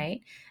 Mm,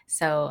 right?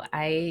 So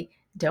I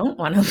don't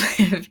want to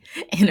live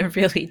in a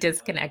really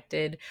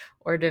disconnected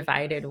or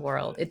divided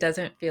world. It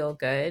doesn't feel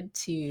good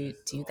to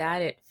do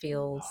that. It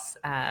feels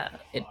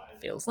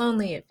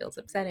lonely. It feels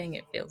upsetting.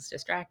 It feels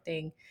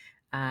distracting.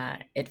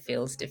 It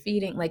feels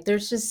defeating. Like,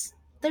 there's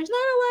not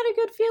a lot of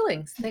good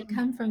feelings that mm,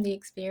 come from the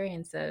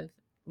experience of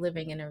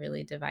living in a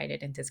really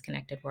divided and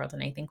disconnected world.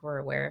 And I think we're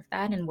aware of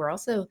that. And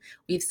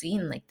we've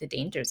seen like the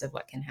dangers of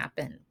what can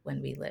happen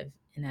when we live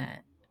in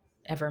a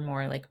ever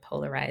more like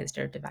polarized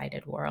or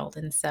divided world.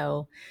 And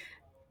so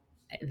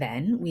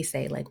then we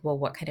say, like, well,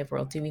 what kind of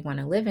world do we want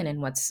to live in,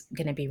 and what's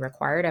going to be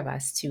required of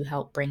us to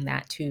help bring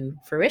that to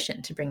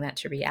fruition, to bring that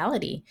to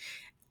reality?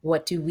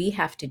 What do we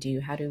have to do?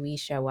 How do we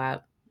show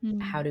up?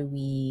 How mm, do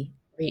we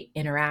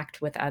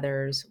interact with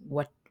others?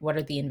 What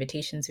are the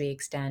invitations we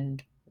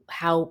extend?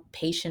 How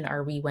patient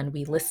are we when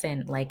we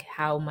listen? Like,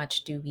 how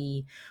much do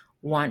we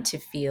want to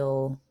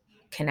feel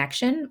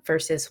connection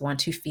versus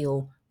want to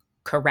feel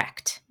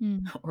correct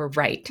mm, or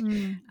right?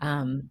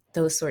 mm.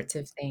 Those sorts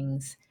of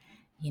things,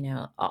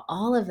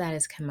 all of that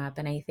has come up.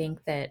 And I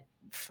think that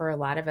for a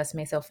lot of us,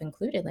 myself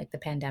included, like, the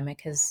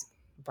pandemic has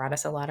brought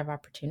us a lot of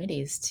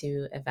opportunities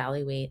to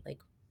evaluate,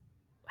 like,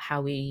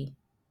 how we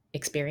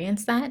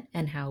experience that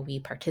and how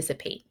we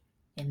participate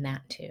in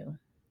that too.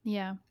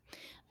 Yeah.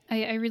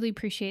 I really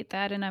appreciate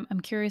that. And I'm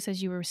curious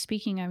as you were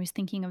speaking, I was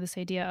thinking of this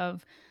idea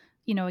of,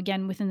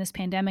 again, within this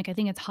pandemic, I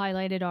think it's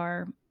highlighted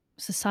our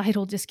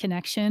societal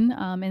disconnection.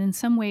 And in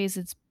some ways,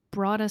 it's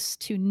brought us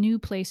to new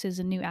places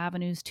and new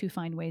avenues to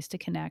find ways to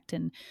connect.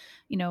 And,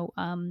 you know,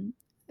 um,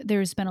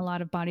 there's been a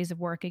lot of bodies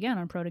of work again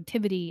on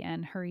productivity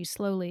and hurry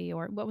slowly,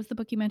 or what was the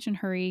book you mentioned?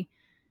 Hurry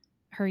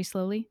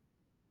slowly.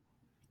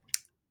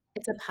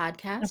 It's a A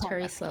podcast,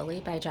 Hurry podcast. Slowly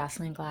by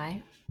Jocelyn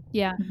Gly.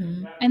 Yeah.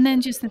 Mhm. And then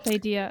just this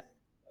idea.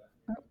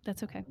 Oh,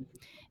 that's okay.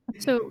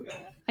 So,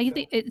 I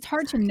think it's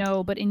hard to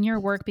know, but in your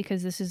work,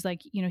 because this is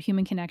like,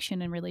 human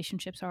connection and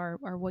relationships are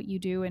what you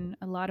do and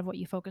a lot of what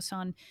you focus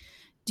on.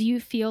 Do you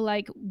feel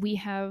like we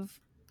have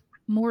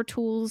more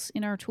tools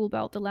in our tool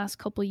belt the last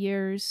couple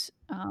years,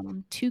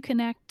 to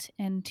connect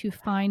and to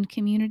find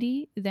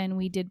community than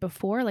we did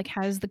before? Like,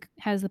 has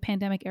the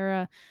pandemic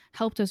era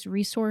helped us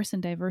resource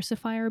and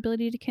diversify our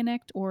ability to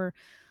connect, or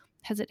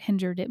has it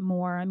hindered it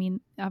more? I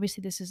mean,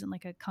 obviously, this isn't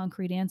like a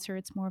concrete answer.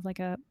 It's more of like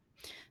a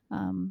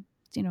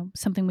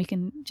something we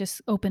can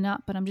just open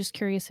up. But I'm just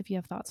curious if you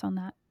have thoughts on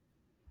that.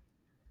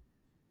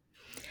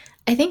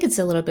 I think it's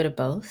a little bit of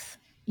both.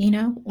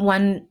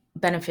 One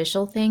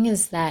beneficial thing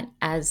is that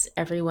as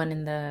everyone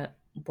in the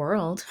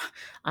world,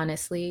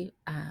 honestly,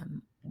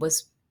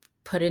 was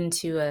put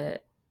into a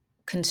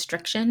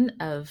constriction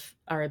of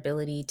our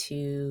ability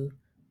to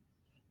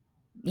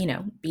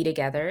be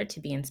together, to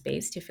be in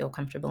space, to feel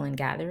comfortable in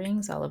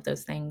gatherings, all of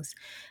those things.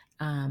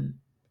 Um,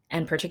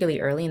 and particularly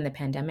early in the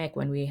pandemic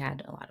when we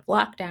had a lot of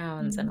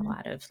lockdowns and a Mhm.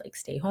 lot of like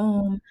stay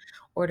home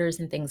orders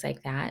and things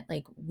like that,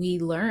 like we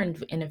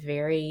learned in a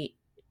very,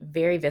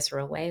 very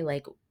visceral way,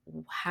 like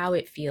how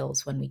it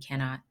feels when we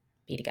cannot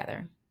be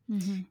together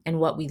Mhm. and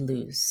what we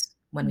lose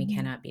when we Mhm.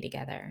 cannot be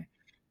together.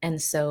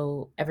 And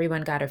so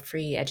everyone got a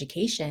free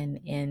education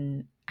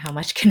in how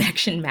much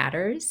connection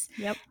matters.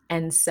 Yep.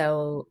 And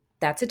so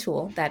that's a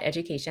tool. That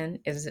education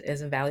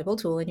is a valuable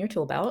tool in your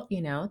tool belt,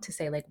 to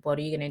say like, what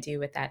are you going to do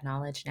with that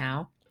knowledge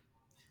now?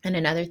 And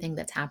another thing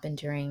that's happened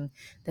during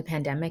the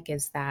pandemic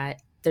is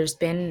that there's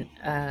been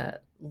a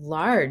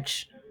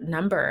large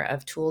number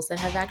of tools that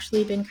have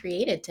actually been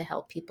created to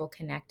help people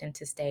connect and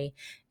to stay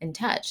in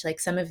touch. Like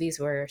some of these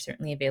were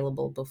certainly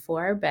available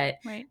before, but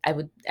Right.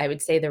 I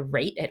would say the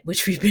rate at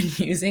which we've been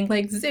using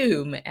like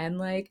Zoom and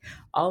like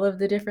all of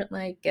the different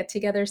like get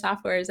together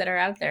softwares that are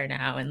out there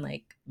now and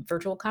like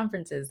virtual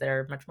conferences that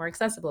are much more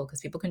accessible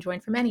because people can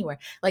join from anywhere.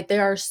 Like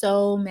there are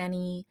so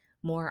many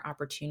more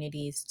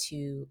opportunities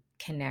to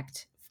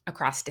connect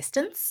across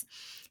distance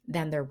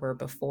than there were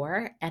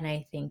before. And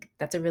I think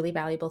that's a really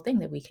valuable thing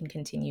that we can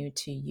continue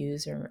to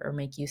use or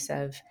make use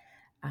of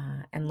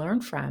and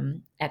learn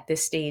from at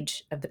this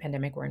stage of the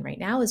pandemic we're in right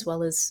now, as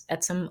well as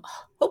at some,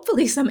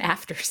 hopefully, some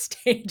after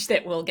stage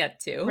that we'll get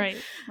to. Right.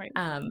 Right.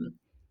 Um,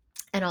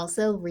 and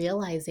also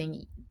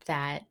realizing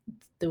that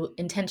the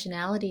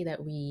intentionality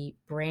that we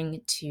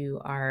bring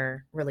to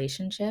our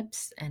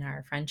relationships and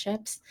our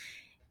friendships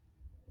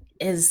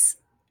is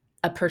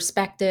a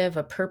perspective,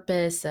 a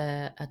purpose,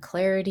 a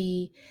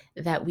clarity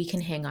that we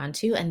can hang on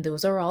to. And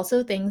those are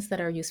also things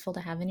that are useful to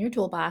have in your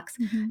toolbox,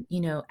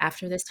 Mhm.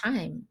 after this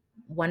time.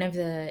 One of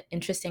the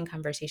interesting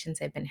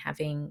conversations I've been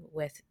having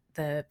with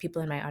the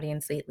people in my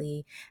audience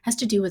lately has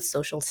to do with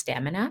social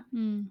stamina.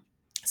 Mm.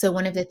 So,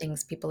 one of the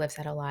things people have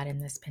said a lot in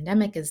this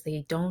pandemic is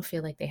they don't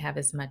feel like they have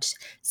as much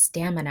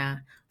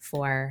stamina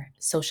for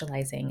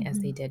socializing as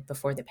they Mhm. did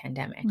before the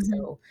pandemic. Mhm.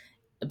 So,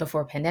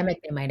 before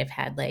pandemic, they might have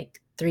had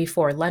like 3,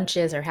 4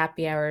 lunches or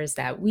happy hours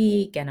that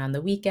week, and on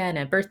the weekend,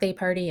 a birthday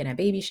party and a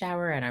baby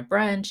shower and a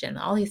brunch and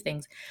all these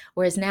things.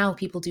 Whereas now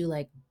people do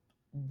like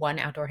one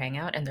outdoor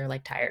hangout and they're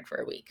like tired for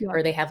a week, Yeah.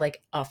 or they have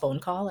like a phone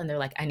call and they're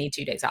like, I need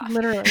 2 days off.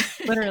 Literally.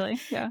 Literally.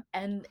 Yeah.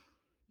 And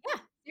yeah,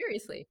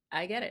 seriously,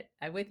 I get it.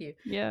 I'm with you.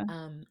 Yeah.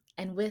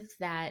 And with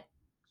that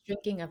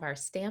shrinking of our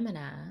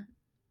stamina,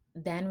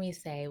 then we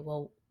say,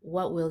 well,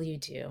 what will you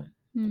do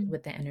Mm.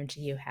 with the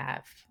energy you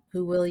have?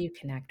 Who will you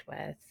connect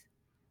with?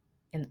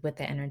 And with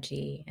the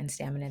energy and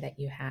stamina that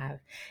you have.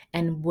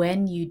 And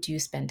when you do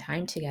spend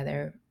time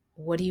together,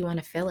 what do you want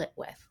to fill it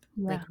with?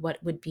 Yeah. Like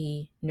what would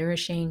be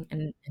nourishing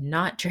and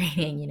not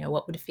draining?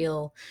 What would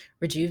feel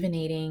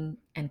rejuvenating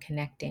and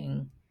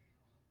connecting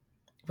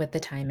with the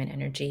time and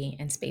energy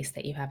and space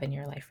that you have in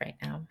your life right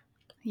now?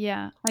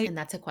 Yeah. I And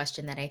that's a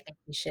question that I think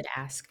we should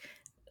ask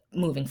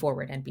moving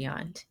forward and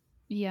beyond.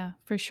 Yeah,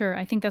 for sure.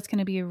 I think that's going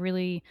to be a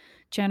really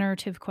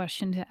generative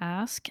question to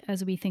ask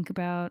as we think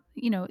about,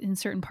 in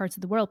certain parts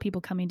of the world, people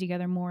coming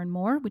together more and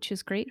more, which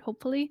is great,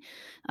 hopefully.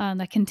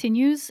 That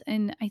continues.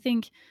 And I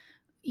think,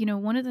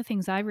 one of the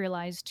things I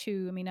realized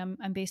too, I mean,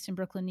 I'm based in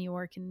Brooklyn, New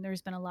York, and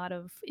there's been a lot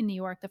of, in New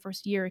York, the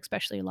first year,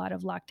 especially a lot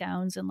of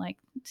lockdowns and like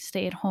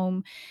stay at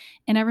home.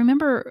 And I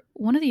remember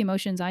one of the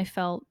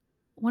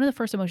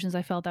first emotions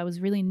I felt that was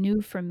really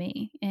new for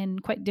me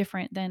and quite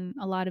different than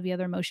a lot of the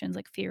other emotions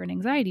like fear and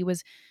anxiety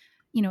was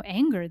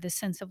anger, this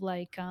sense of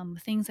like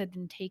things had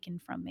been taken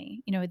from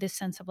me, this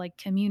sense of like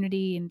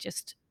community and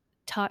just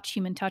touch,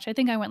 human touch. I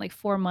think I went like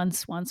 4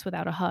 months once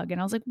without a hug. And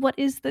I was like, what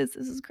is this?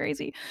 This is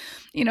crazy.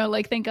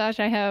 Like, thank gosh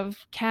I have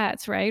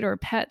cats, right? Or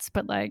pets.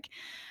 But like,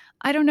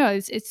 I don't know.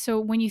 It's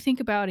so when you think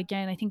about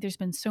again, I think there's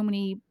been so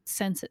many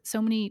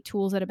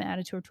tools that have been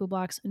added to our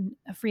toolbox and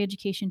a free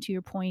education to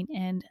your point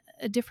and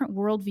a different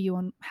worldview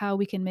on how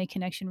we can make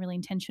connection really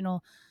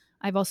intentional.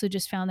 I've also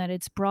just found that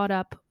it's brought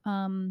up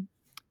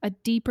a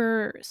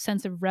deeper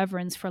sense of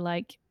reverence for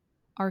like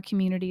our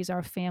communities,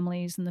 our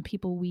families, and the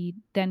people we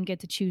then get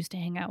to choose to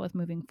hang out with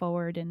moving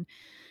forward.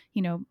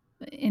 You know,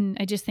 and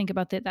I just think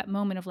about that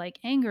moment of like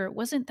anger. It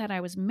wasn't that I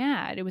was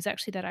mad; it was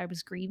actually that I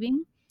was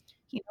grieving.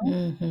 You know,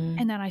 Mhm.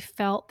 and then I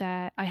felt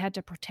that I had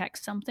to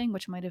protect something,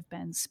 which might have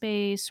been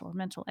space or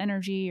mental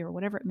energy or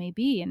whatever it may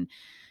be. And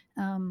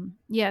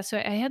yeah, so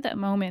I had that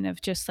moment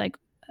of just like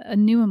a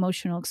new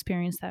emotional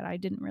experience that I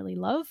didn't really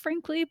love,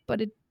 frankly,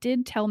 but it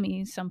did tell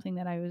me something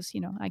that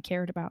I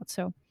cared about.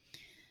 So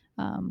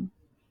um,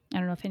 I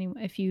don't know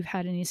if you've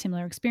had any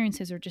similar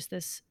experiences or just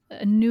this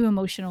a new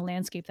emotional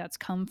landscape that's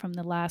come from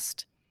the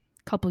last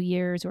couple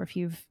years, or if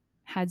you've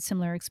had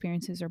similar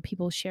experiences or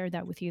people shared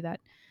that with you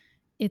that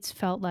it's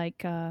felt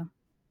like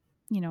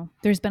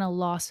there's been a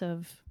loss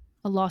of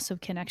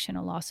connection,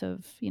 a loss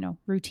of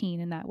routine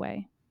in that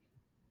way.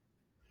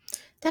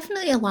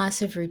 Definitely a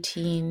loss of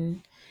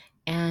routine.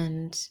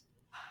 And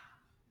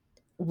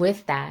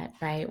with that,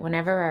 right,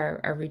 whenever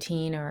our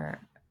routine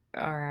or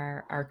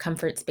our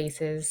comfort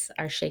spaces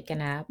are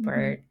shaken up Hmm.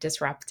 or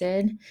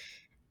disrupted,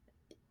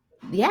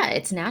 yeah,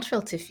 it's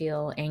natural to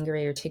feel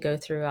angry or to go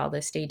through all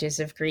the stages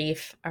of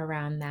grief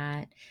around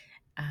that.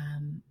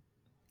 Um,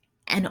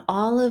 and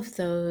all of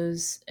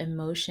those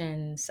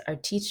emotions are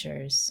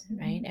teachers,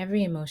 right? Mhm.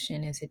 Every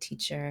emotion is a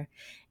teacher.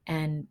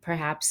 And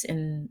perhaps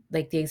in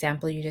like the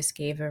example you just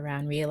gave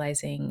around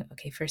realizing,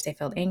 okay, first I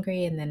felt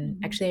angry, and then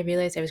Mhm. actually I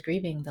realized I was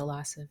grieving the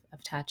loss of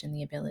touch and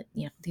the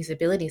ability, these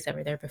abilities that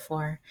were there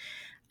before.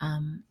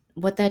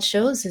 What that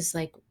shows is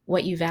like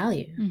what you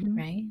value, Mhm.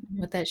 right? Mhm.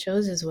 What that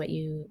shows is what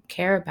you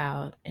care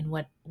about and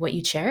what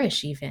you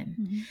cherish even.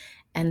 Mhm.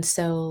 And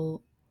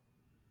so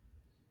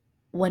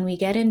when we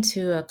get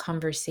into a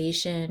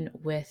conversation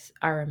with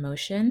our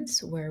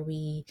emotions where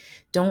we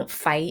don't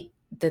fight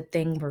the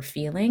thing we're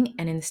feeling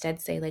and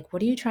instead say like,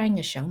 what are you trying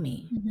to show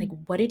me? Like,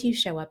 Mhm. what did you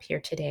show up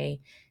here today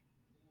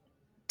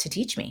to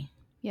teach me?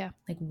 Yeah.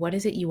 Like, what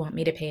is it you want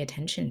me to pay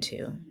attention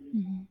to?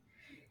 Mhm.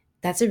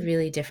 That's a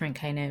really different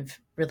kind of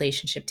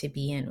relationship to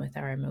be in with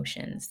our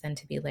emotions than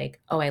to be like,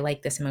 oh, I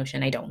like this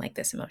emotion. I don't like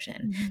this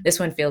emotion. Mhm. This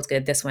one feels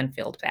good. This one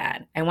feels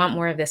bad. I want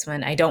more of this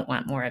one. I don't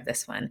want more of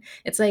this one.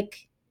 It's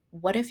like,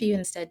 what if you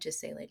instead just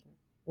say, like,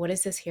 what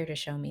is this here to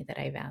show me that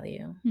I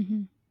value?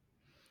 Mhm.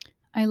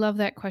 I love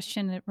that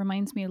question. It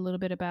reminds me a little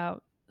bit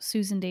about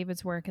Susan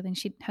David's work. I think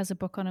she has a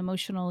book on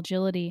emotional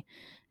agility,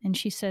 and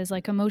she says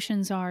like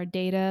emotions are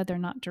data, they're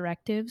not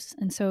directives.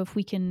 And so if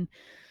we can,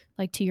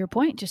 like to your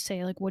point, just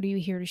say like, what are you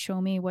here to show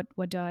me? What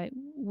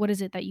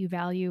is it that you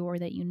value or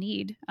that you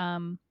need?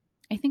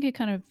 I think it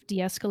kind of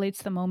de-escalates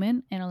the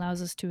moment and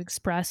allows us to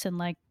express and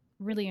like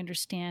really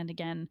understand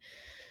again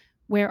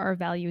where our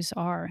values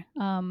are.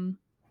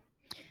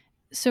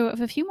 So I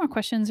have a few more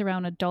questions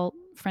around adult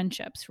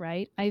friendships,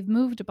 right? I've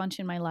moved a bunch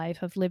in my life.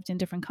 I've lived in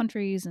different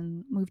countries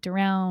and moved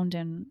around.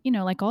 And,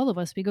 like all of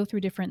us, we go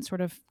through different sort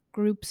of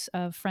groups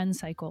of friend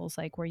cycles,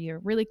 like where you're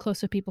really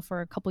close with people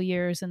for a couple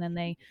years and then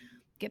they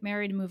get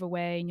married and move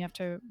away and you have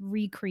to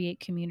recreate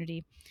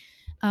community.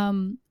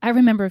 I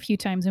remember a few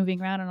times moving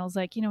around and I was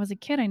like, as a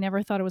kid, I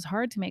never thought it was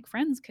hard to make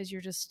friends because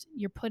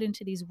you're put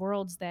into these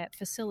worlds that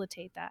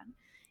facilitate that.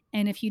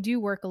 And if you do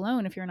work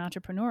alone, if you're an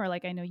entrepreneur,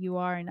 like I know you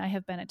are, and I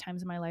have been at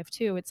times in my life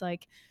too, it's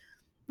like,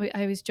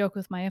 I always joke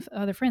with my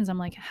other friends. I'm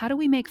like, how do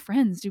we make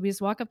friends? Do we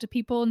just walk up to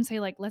people and say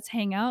like, let's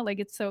hang out? Like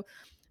it's so,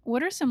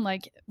 what are some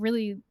like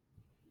really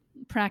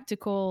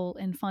practical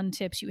and fun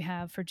tips you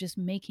have for just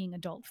making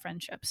adult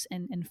friendships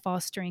and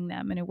fostering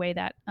them in a way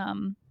that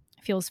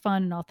feels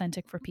fun and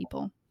authentic for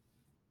people?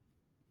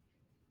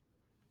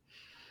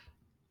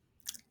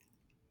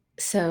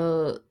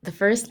 So the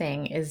first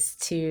thing is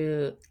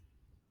to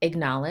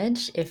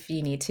acknowledge if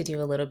you need to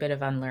do a little bit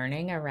of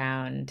unlearning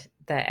around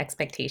the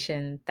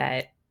expectation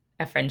that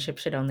a friendship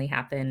should only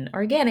happen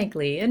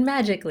organically and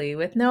magically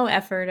with no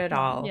effort at Right.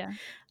 all.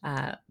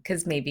 Yeah.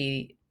 Because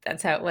maybe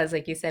that's how it was,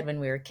 like you said, when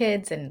we were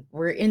kids, and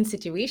we're in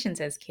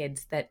situations as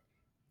kids that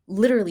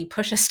literally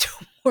push us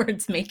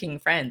towards making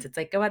friends. It's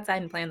like, go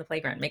outside and play on the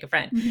playground, make a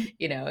friend. Mhm.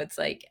 It's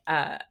like,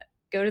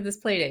 go to this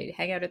play date,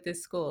 hang out at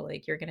this school.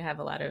 Like, you're going to have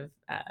a lot of,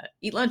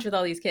 eat lunch with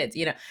all these kids.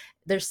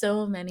 There's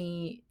so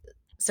many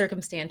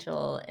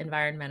circumstantial,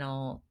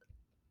 environmental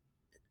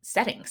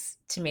settings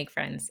to make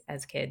friends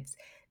as kids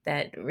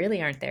that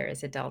really aren't there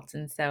as adults.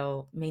 And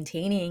so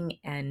maintaining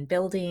and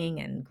building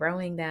and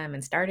growing them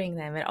and starting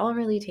them, it all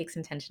really takes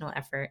intentional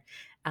effort.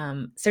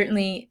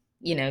 Certainly,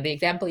 the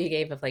example you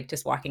gave of like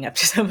just walking up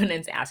to someone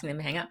and asking them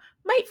to hang out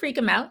might freak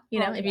them out.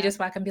 Oh If you yeah. just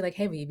walk and be like,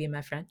 hey, will you be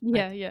my friend?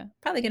 Yeah. Like, Yeah.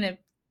 probably going to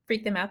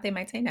freak them out. They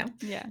might say no.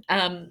 Yeah.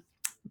 Um,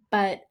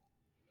 but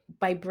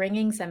by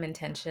bringing some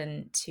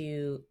intention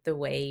to the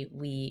way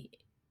we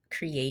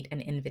create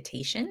an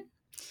invitation,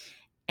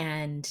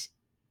 and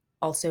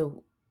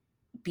also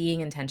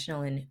being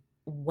intentional in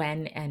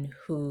when and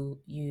who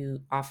you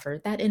offer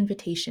that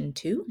invitation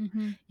to,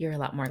 Mhm. you're a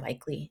lot more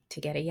likely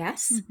to get a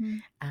yes.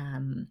 Mhm.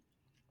 Um,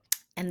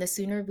 and the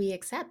sooner we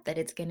accept that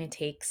it's going to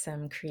take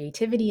some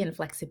creativity and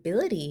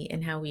flexibility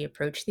in how we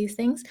approach these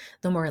things,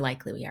 the more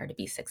likely we are to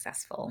be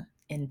successful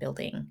in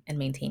building and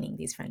maintaining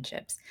these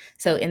friendships.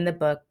 So in the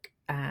book,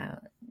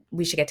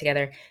 We Should Get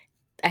Together,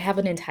 I have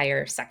an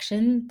entire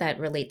section that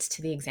relates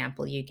to the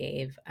example you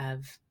gave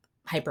of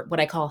what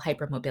I call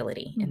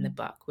hypermobility in the Mhm.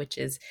 book, which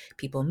is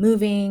people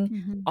moving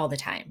Mhm. all the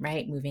time,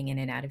 right? Moving in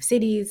and out of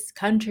cities,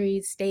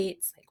 countries,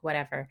 states, like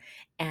whatever.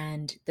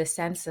 And the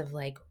sense of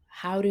like,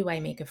 how do I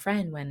make a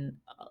friend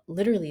when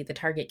literally the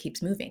target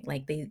keeps moving?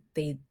 Like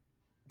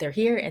they're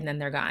here and then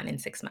they're gone in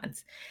 6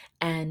 months.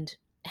 And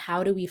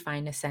how do we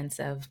find a sense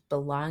of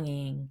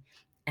belonging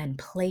and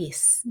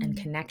place and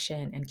Mhm.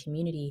 connection and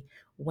community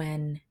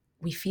when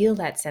we feel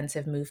that sense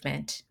of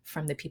movement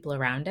from the people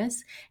around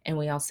us? And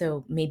we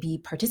also may be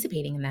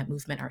participating in that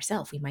movement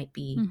ourselves. We might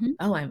be, Mhm.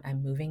 oh,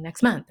 I'm moving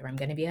next month, or I'm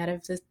going to be out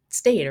of the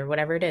state, or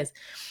whatever it is.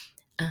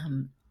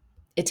 Um,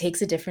 it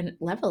takes a different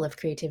level of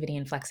creativity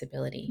and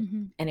flexibility.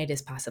 Mhm. And it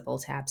is possible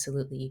to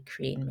absolutely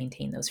create and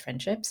maintain those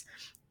friendships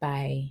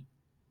by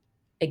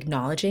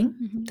acknowledging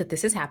Mhm. that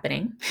this is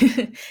happening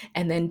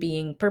and then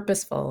being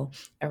purposeful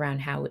around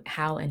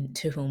how and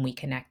to whom we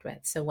connect with.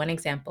 So one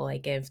example I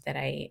give that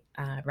I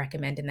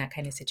recommend in that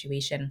kind of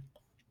situation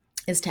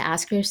is to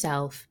ask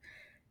yourself,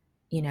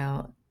 you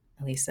know,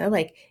 Elisa,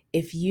 like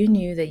if you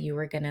knew that you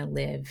were going to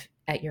live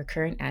at your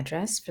current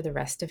address for the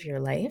rest of your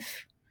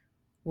life,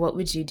 what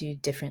would you do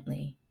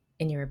differently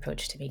in your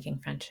approach to making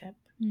friendship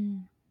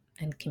Mm.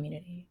 and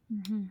community?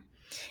 Hmm.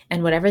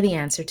 And whatever the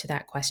answer to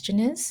that question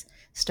is,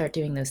 start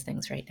doing those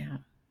things right now.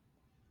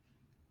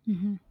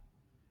 Hmm.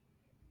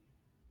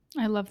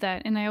 I love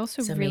that. And I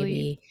also So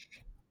really,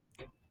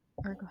 maybe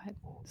or go ahead.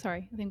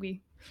 Sorry. I think we, go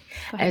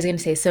I ahead. was going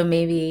to say, so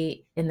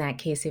maybe in that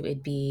case, it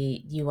would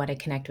be you want to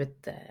connect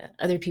with the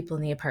other people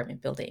in the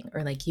apartment building,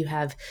 or like you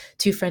have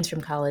two friends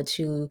from college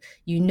who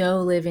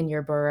live in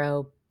your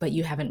borough, but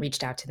you haven't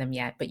reached out to them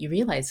yet, but you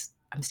realize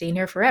I'm staying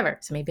here forever.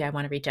 So maybe I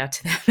want to reach out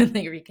to them and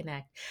like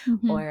reconnect.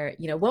 Hmm. Or,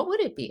 what would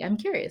it be? I'm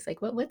curious,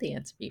 like, what would the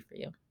answer be for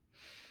you?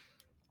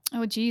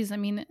 Oh, geez. I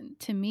mean,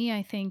 to me,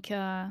 I think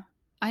I'm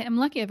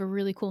lucky. I have a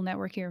really cool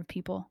network here of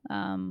people.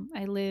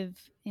 I live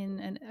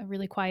in a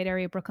really quiet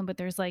area of Brooklyn, but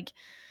there's like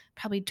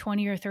probably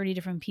 20 or 30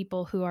 different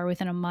people who are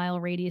within a mile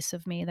radius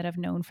of me that I've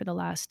known for the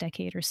last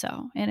decade or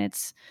so. And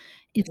it's,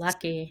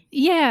 Lucky.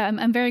 yeah,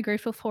 I'm very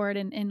grateful for it.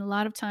 And a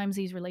lot of times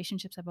these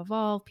relationships have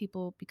evolved.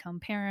 People become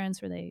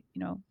parents or they,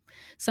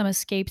 some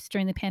escaped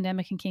during the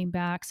pandemic and came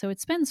back. So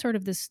it's been sort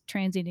of this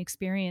transient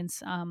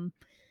experience.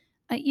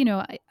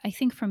 I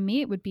think for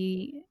me, it would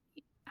be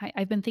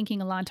I've been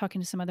thinking a lot,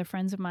 talking to some other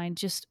friends of mine,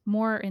 just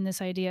more in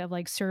this idea of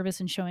like service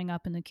and showing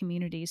up in the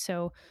community.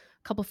 So,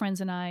 a couple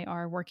friends and I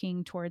are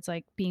working towards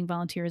like being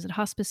volunteers at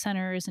hospice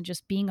centers and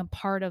just being a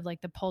part of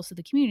like the pulse of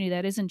the community.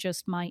 That isn't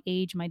just my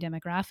age, my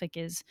demographic,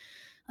 is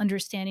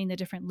understanding the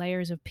different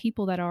layers of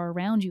people that are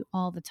around you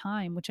all the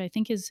time, which I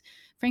think is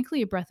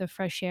frankly a breath of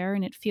fresh air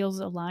and it feels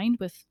aligned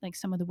with like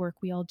some of the work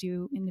we all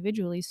do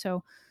individually.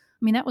 So, I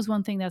mean, that was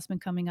one thing that's been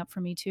coming up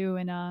for me too.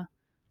 And,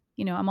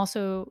 I'm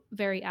also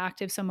very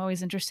active, so I'm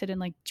always interested in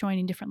like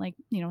joining different like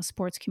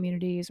sports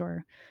communities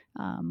or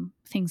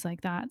things like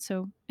that.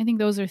 So I think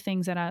those are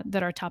things that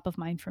are top of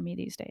mind for me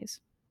these days.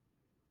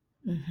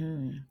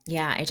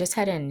 Yeah, I just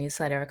had a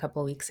newsletter a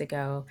couple weeks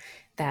ago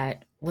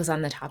that was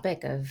on the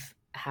topic of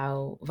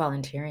how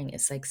volunteering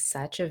is like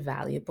such a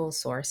valuable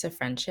source of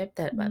friendship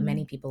that Mm.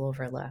 many people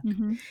overlook,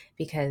 Hmm.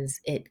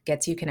 because it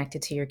gets you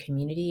connected to your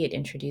community. It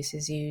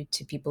introduces you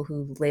to people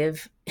who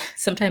live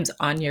sometimes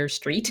on your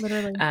street,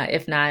 Literally.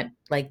 if not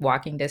like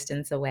walking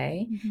distance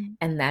away. Hmm.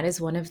 And that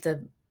is one of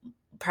the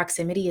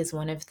proximity is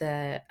one of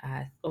the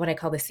what I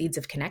call the seeds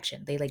of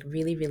connection. They like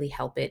really, really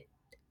help it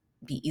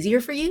be easier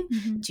for you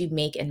Hmm. to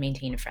make and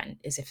maintain a friend,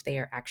 is if they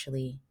are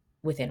actually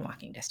within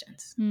walking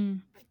distance.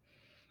 Mm.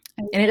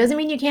 I And love it that. doesn't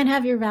mean you can't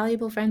have your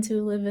valuable friends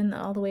who live in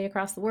all the way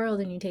across the world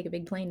and you take a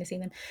big plane to see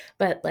them.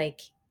 But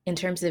like in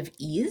terms of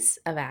ease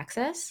of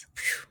access,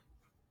 whew,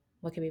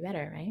 what could be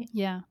better, right?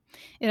 Yeah.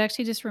 It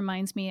actually just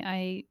reminds me,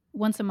 I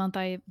once a month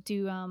I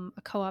do a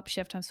co-op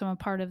shift. So I'm a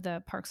part of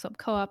the Park Slope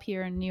Co-op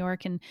here in New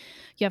York, and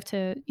you have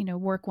to,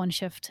 work one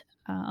shift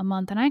a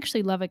month. And I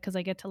actually love it because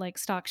I get to like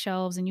stock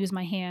shelves and use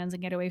my hands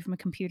and get away from a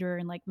computer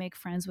and like make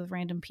friends with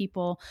random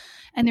people.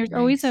 And there's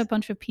always a Nice.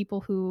 bunch of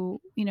people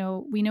who, we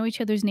know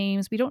each other's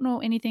names. We don't know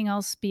anything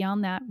else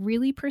beyond that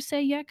really per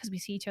se yet because we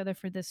see each other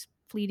for this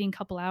fleeting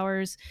couple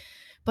hours,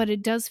 but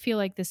it does feel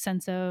like this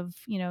sense of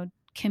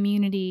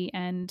community,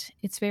 and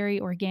it's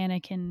very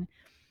organic, and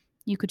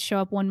you could show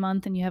up one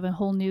month and you have a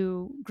whole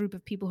new group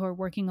of people who are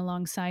working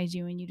alongside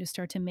you and you just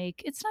start to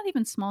make, it's not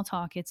even small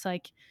talk, it's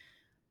like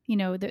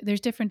there's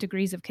different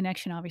degrees of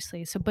connection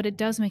obviously, so but it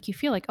does make you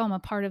feel like, oh, I'm a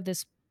part of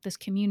this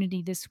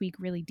community this week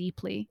really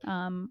deeply.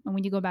 And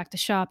when you go back to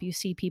shop you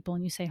see people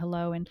and you say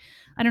hello, and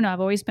I don't know, I've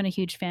always been a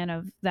huge fan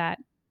of that.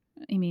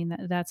 I mean,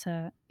 that's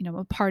a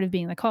a part of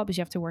being the co-op is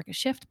you have to work a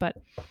shift, but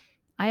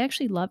I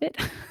actually love it.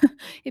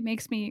 It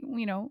makes me,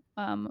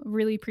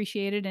 really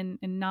appreciate it, and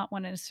not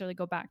want to necessarily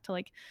go back to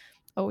like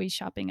always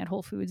shopping at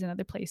Whole Foods and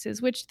other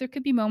places, which there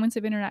could be moments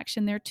of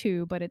interaction there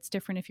too, but it's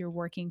different if you're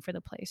working for the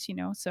place.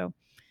 So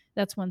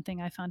that's one thing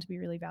I found to be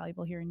really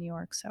valuable here in New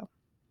York. So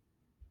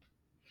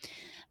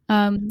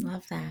um,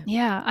 Love that.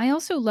 yeah, I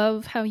also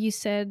love how you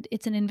said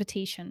it's an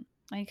invitation.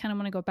 I kind of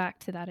want to go back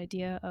to that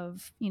idea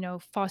of,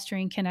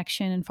 fostering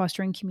connection and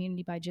fostering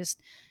community by just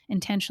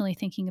intentionally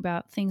thinking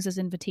about things as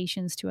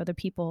invitations to other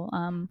people,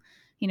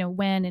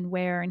 when and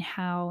where and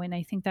how. And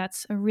I think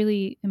that's a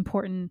really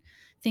important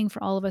thing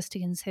for all of us to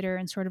consider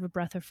and sort of a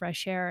breath of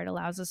fresh air. It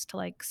allows us to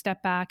like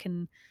step back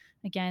and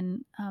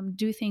again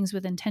do things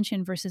with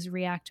intention versus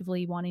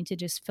reactively wanting to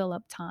just fill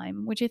up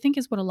time, which I think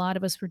is what a lot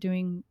of us were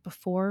doing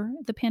before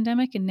the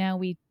pandemic, and now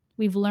we've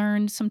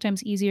learned,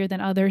 sometimes easier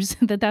than others,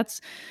 that that's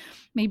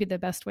maybe the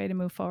best way to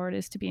move forward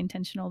is to be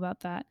intentional about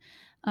that.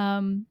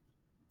 um,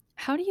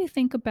 how do you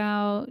think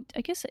about,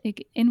 I guess,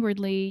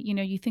 inwardly,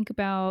 you think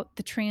about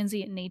the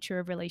transient nature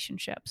of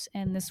relationships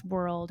and this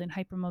world and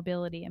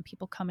hypermobility and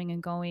people coming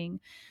and going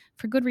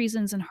for good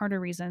reasons and harder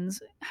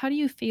reasons? How do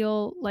you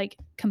feel like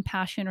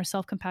compassion or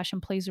self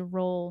compassion plays a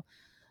role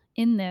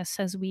in this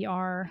as we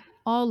are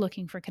all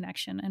looking for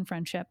connection and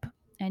friendship,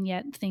 and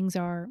yet things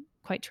are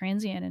quite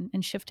transient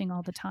and shifting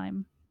all the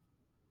time?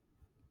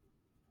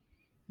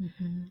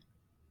 hmm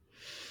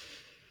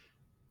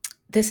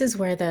this is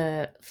where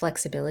the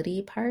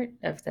flexibility part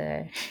of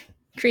the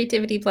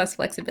creativity plus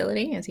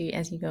flexibility, as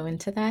you go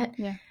into that,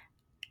 Yeah.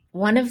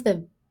 one of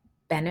the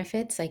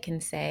benefits I can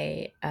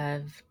say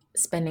of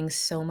spending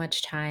so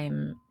much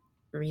time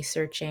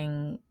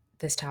researching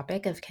this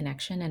topic of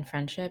connection and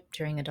friendship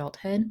during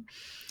adulthood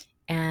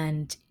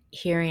and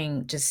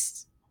hearing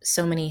just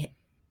so many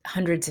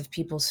hundreds of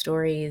people's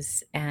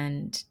stories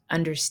and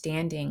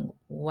understanding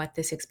what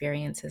this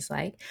experience is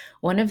like.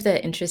 One of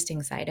the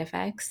interesting side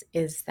effects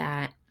is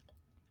that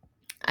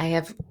I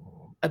have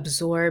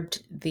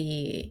absorbed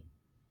the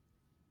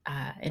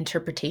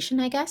interpretation,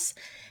 I guess,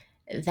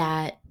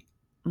 that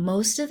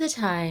most of the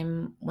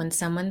time when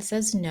someone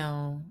says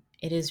no,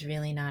 it is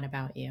really not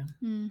about you.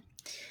 Mm.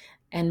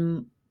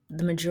 And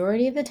the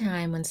majority of the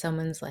time when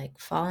someone's like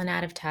fallen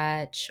out of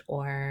touch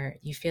or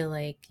you feel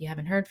like you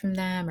haven't heard from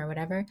them or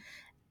whatever,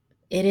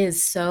 it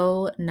is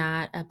so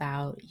not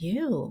about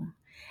you.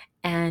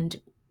 And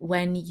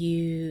when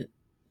you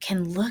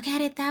can look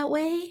at it that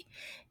way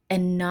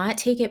and not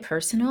take it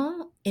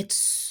personal, it's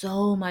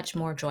so much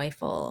more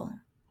joyful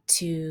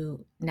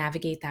to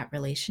navigate that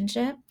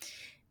relationship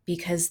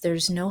because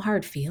there's no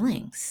hard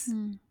feelings.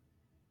 Mm.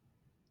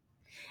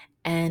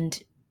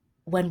 And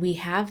when we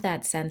have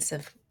that sense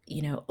of,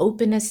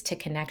 openness to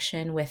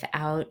connection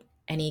without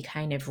any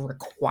kind of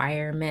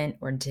requirement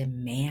or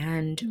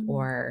demand Mm.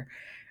 or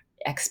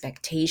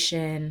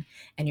expectation,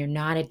 and you're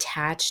not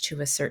attached to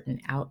a certain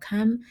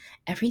outcome,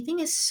 everything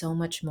is so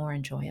much more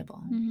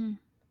enjoyable. Mm-hmm.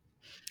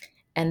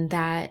 And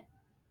that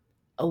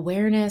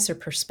awareness or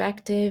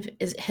perspective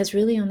has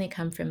really only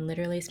come from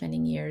literally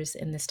spending years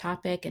in this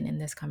topic and in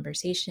this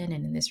conversation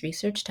and in this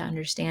research to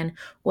understand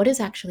what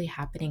is actually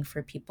happening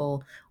for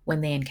people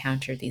when they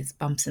encounter these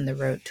bumps in the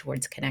road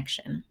towards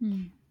connection.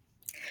 Mm.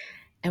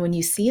 And when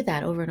you see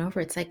that over and over,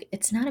 it's like,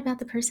 it's not about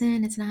the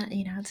person. It's not,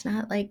 it's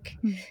not like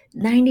Mm.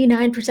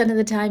 99% of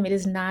the time, it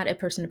is not a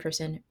person to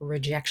person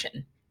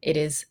rejection. It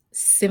is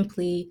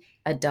simply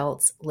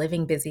adults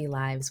living busy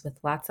lives with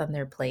lots on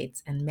their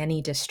plates and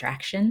many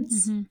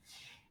distractions. Mm-hmm.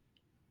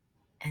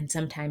 And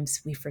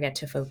sometimes we forget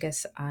to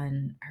focus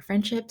on our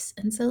friendships.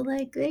 And so,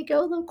 like, they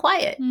go a little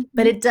quiet,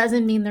 but Mm-hmm. it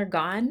doesn't mean they're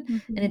gone.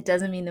 And Mm-hmm. it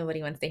doesn't mean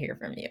nobody wants to hear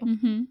from you.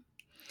 Mm-hmm.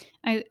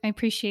 I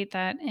appreciate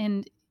that.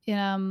 And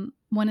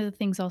one of the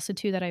things also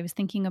too that I was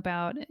thinking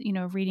about,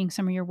 reading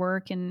some of your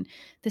work and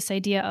this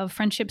idea of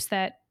friendships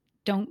that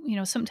don't,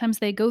 sometimes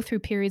they go through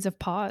periods of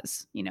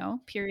pause,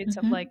 periods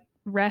of like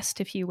Mm-hmm.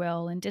 rest, if you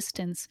will, and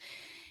distance.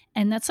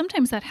 And that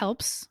sometimes that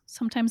helps.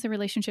 Sometimes the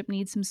relationship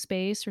needs some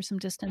space or some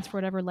distance for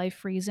whatever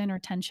life reason or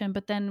tension.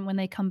 But then when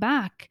they come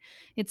back,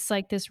 it's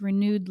like this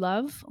renewed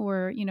love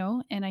or,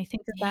 and I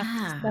think that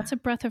that's Yeah. a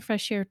breath of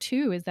fresh air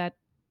too, is that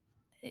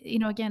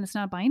again, it's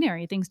not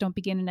binary. Things don't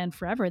begin and end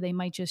forever. They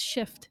might just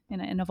shift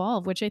and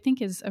evolve, which I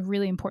think is a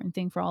really important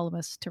thing for all of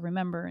us to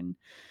remember. And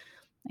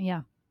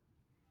yeah.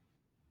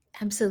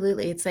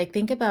 Absolutely. It's like,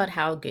 think about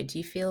how good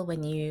you feel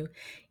when you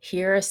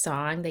hear a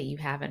song that you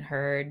haven't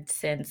heard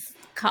since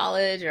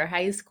college or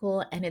high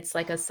school. And it's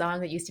like a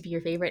song that used to be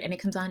your favorite and it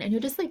comes on and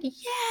you're just like,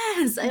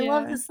 yes, I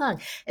love Yeah. this song.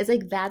 It's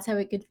like, that's how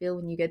it could feel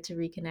when you get to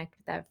reconnect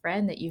with that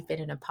friend that you've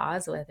been in a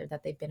pause with or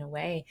that they've been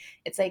away.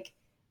 It's like,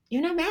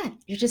 you're not mad.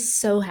 You're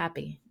just so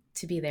happy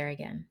to be there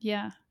again.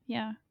 Yeah.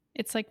 Yeah.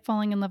 It's like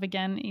falling in love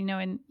again,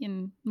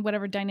 in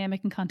whatever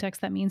dynamic and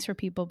context that means for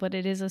people, but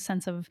it is a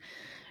sense of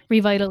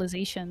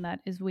revitalization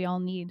that is we all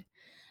need.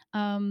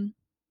 Um,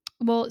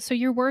 Well, so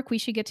your work, we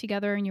should get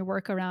together, and your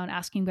work around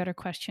asking better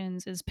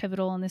questions is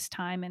pivotal in this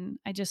time. And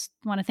I just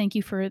want to thank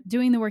you for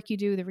doing the work you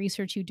do, the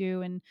research you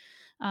do, and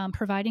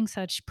providing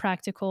such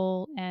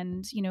practical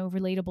and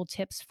relatable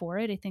tips for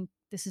it. I think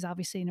this is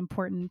obviously an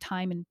important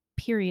time and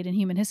period in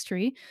human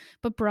history,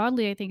 but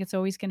broadly, I think it's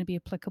always going to be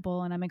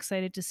applicable. And I'm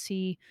excited to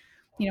see,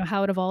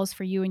 how it evolves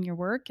for you and your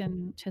work,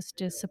 and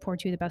just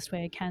support you the best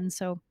way I can.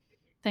 So,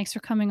 thanks for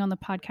coming on the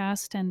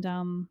podcast,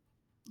 and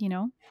you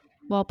know,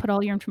 well, I'll put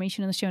all your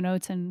information in the show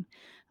notes, and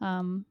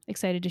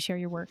excited to share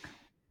your work.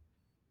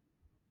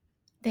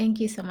 Thank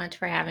you so much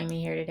for having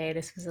me here today.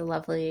 This was a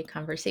lovely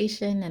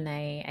conversation, and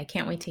I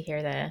can't wait to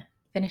hear the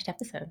finished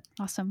episode.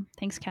 Awesome.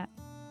 Thanks, Kat.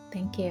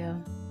 Thank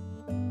you.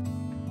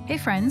 Hey,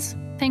 friends.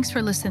 Thanks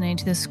for listening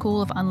to the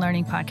School of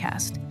Unlearning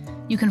podcast.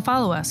 You can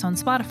follow us on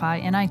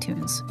Spotify and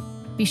iTunes.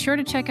 Be sure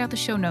to check out the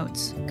show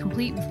notes,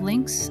 complete with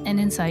links and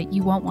insight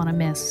you won't want to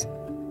miss.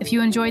 If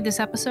you enjoyed this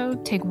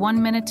episode, take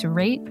 1 minute to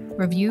rate,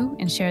 review,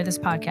 and share this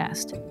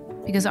podcast,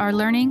 because our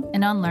learning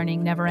and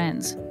unlearning never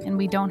ends, and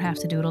we don't have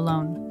to do it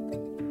alone.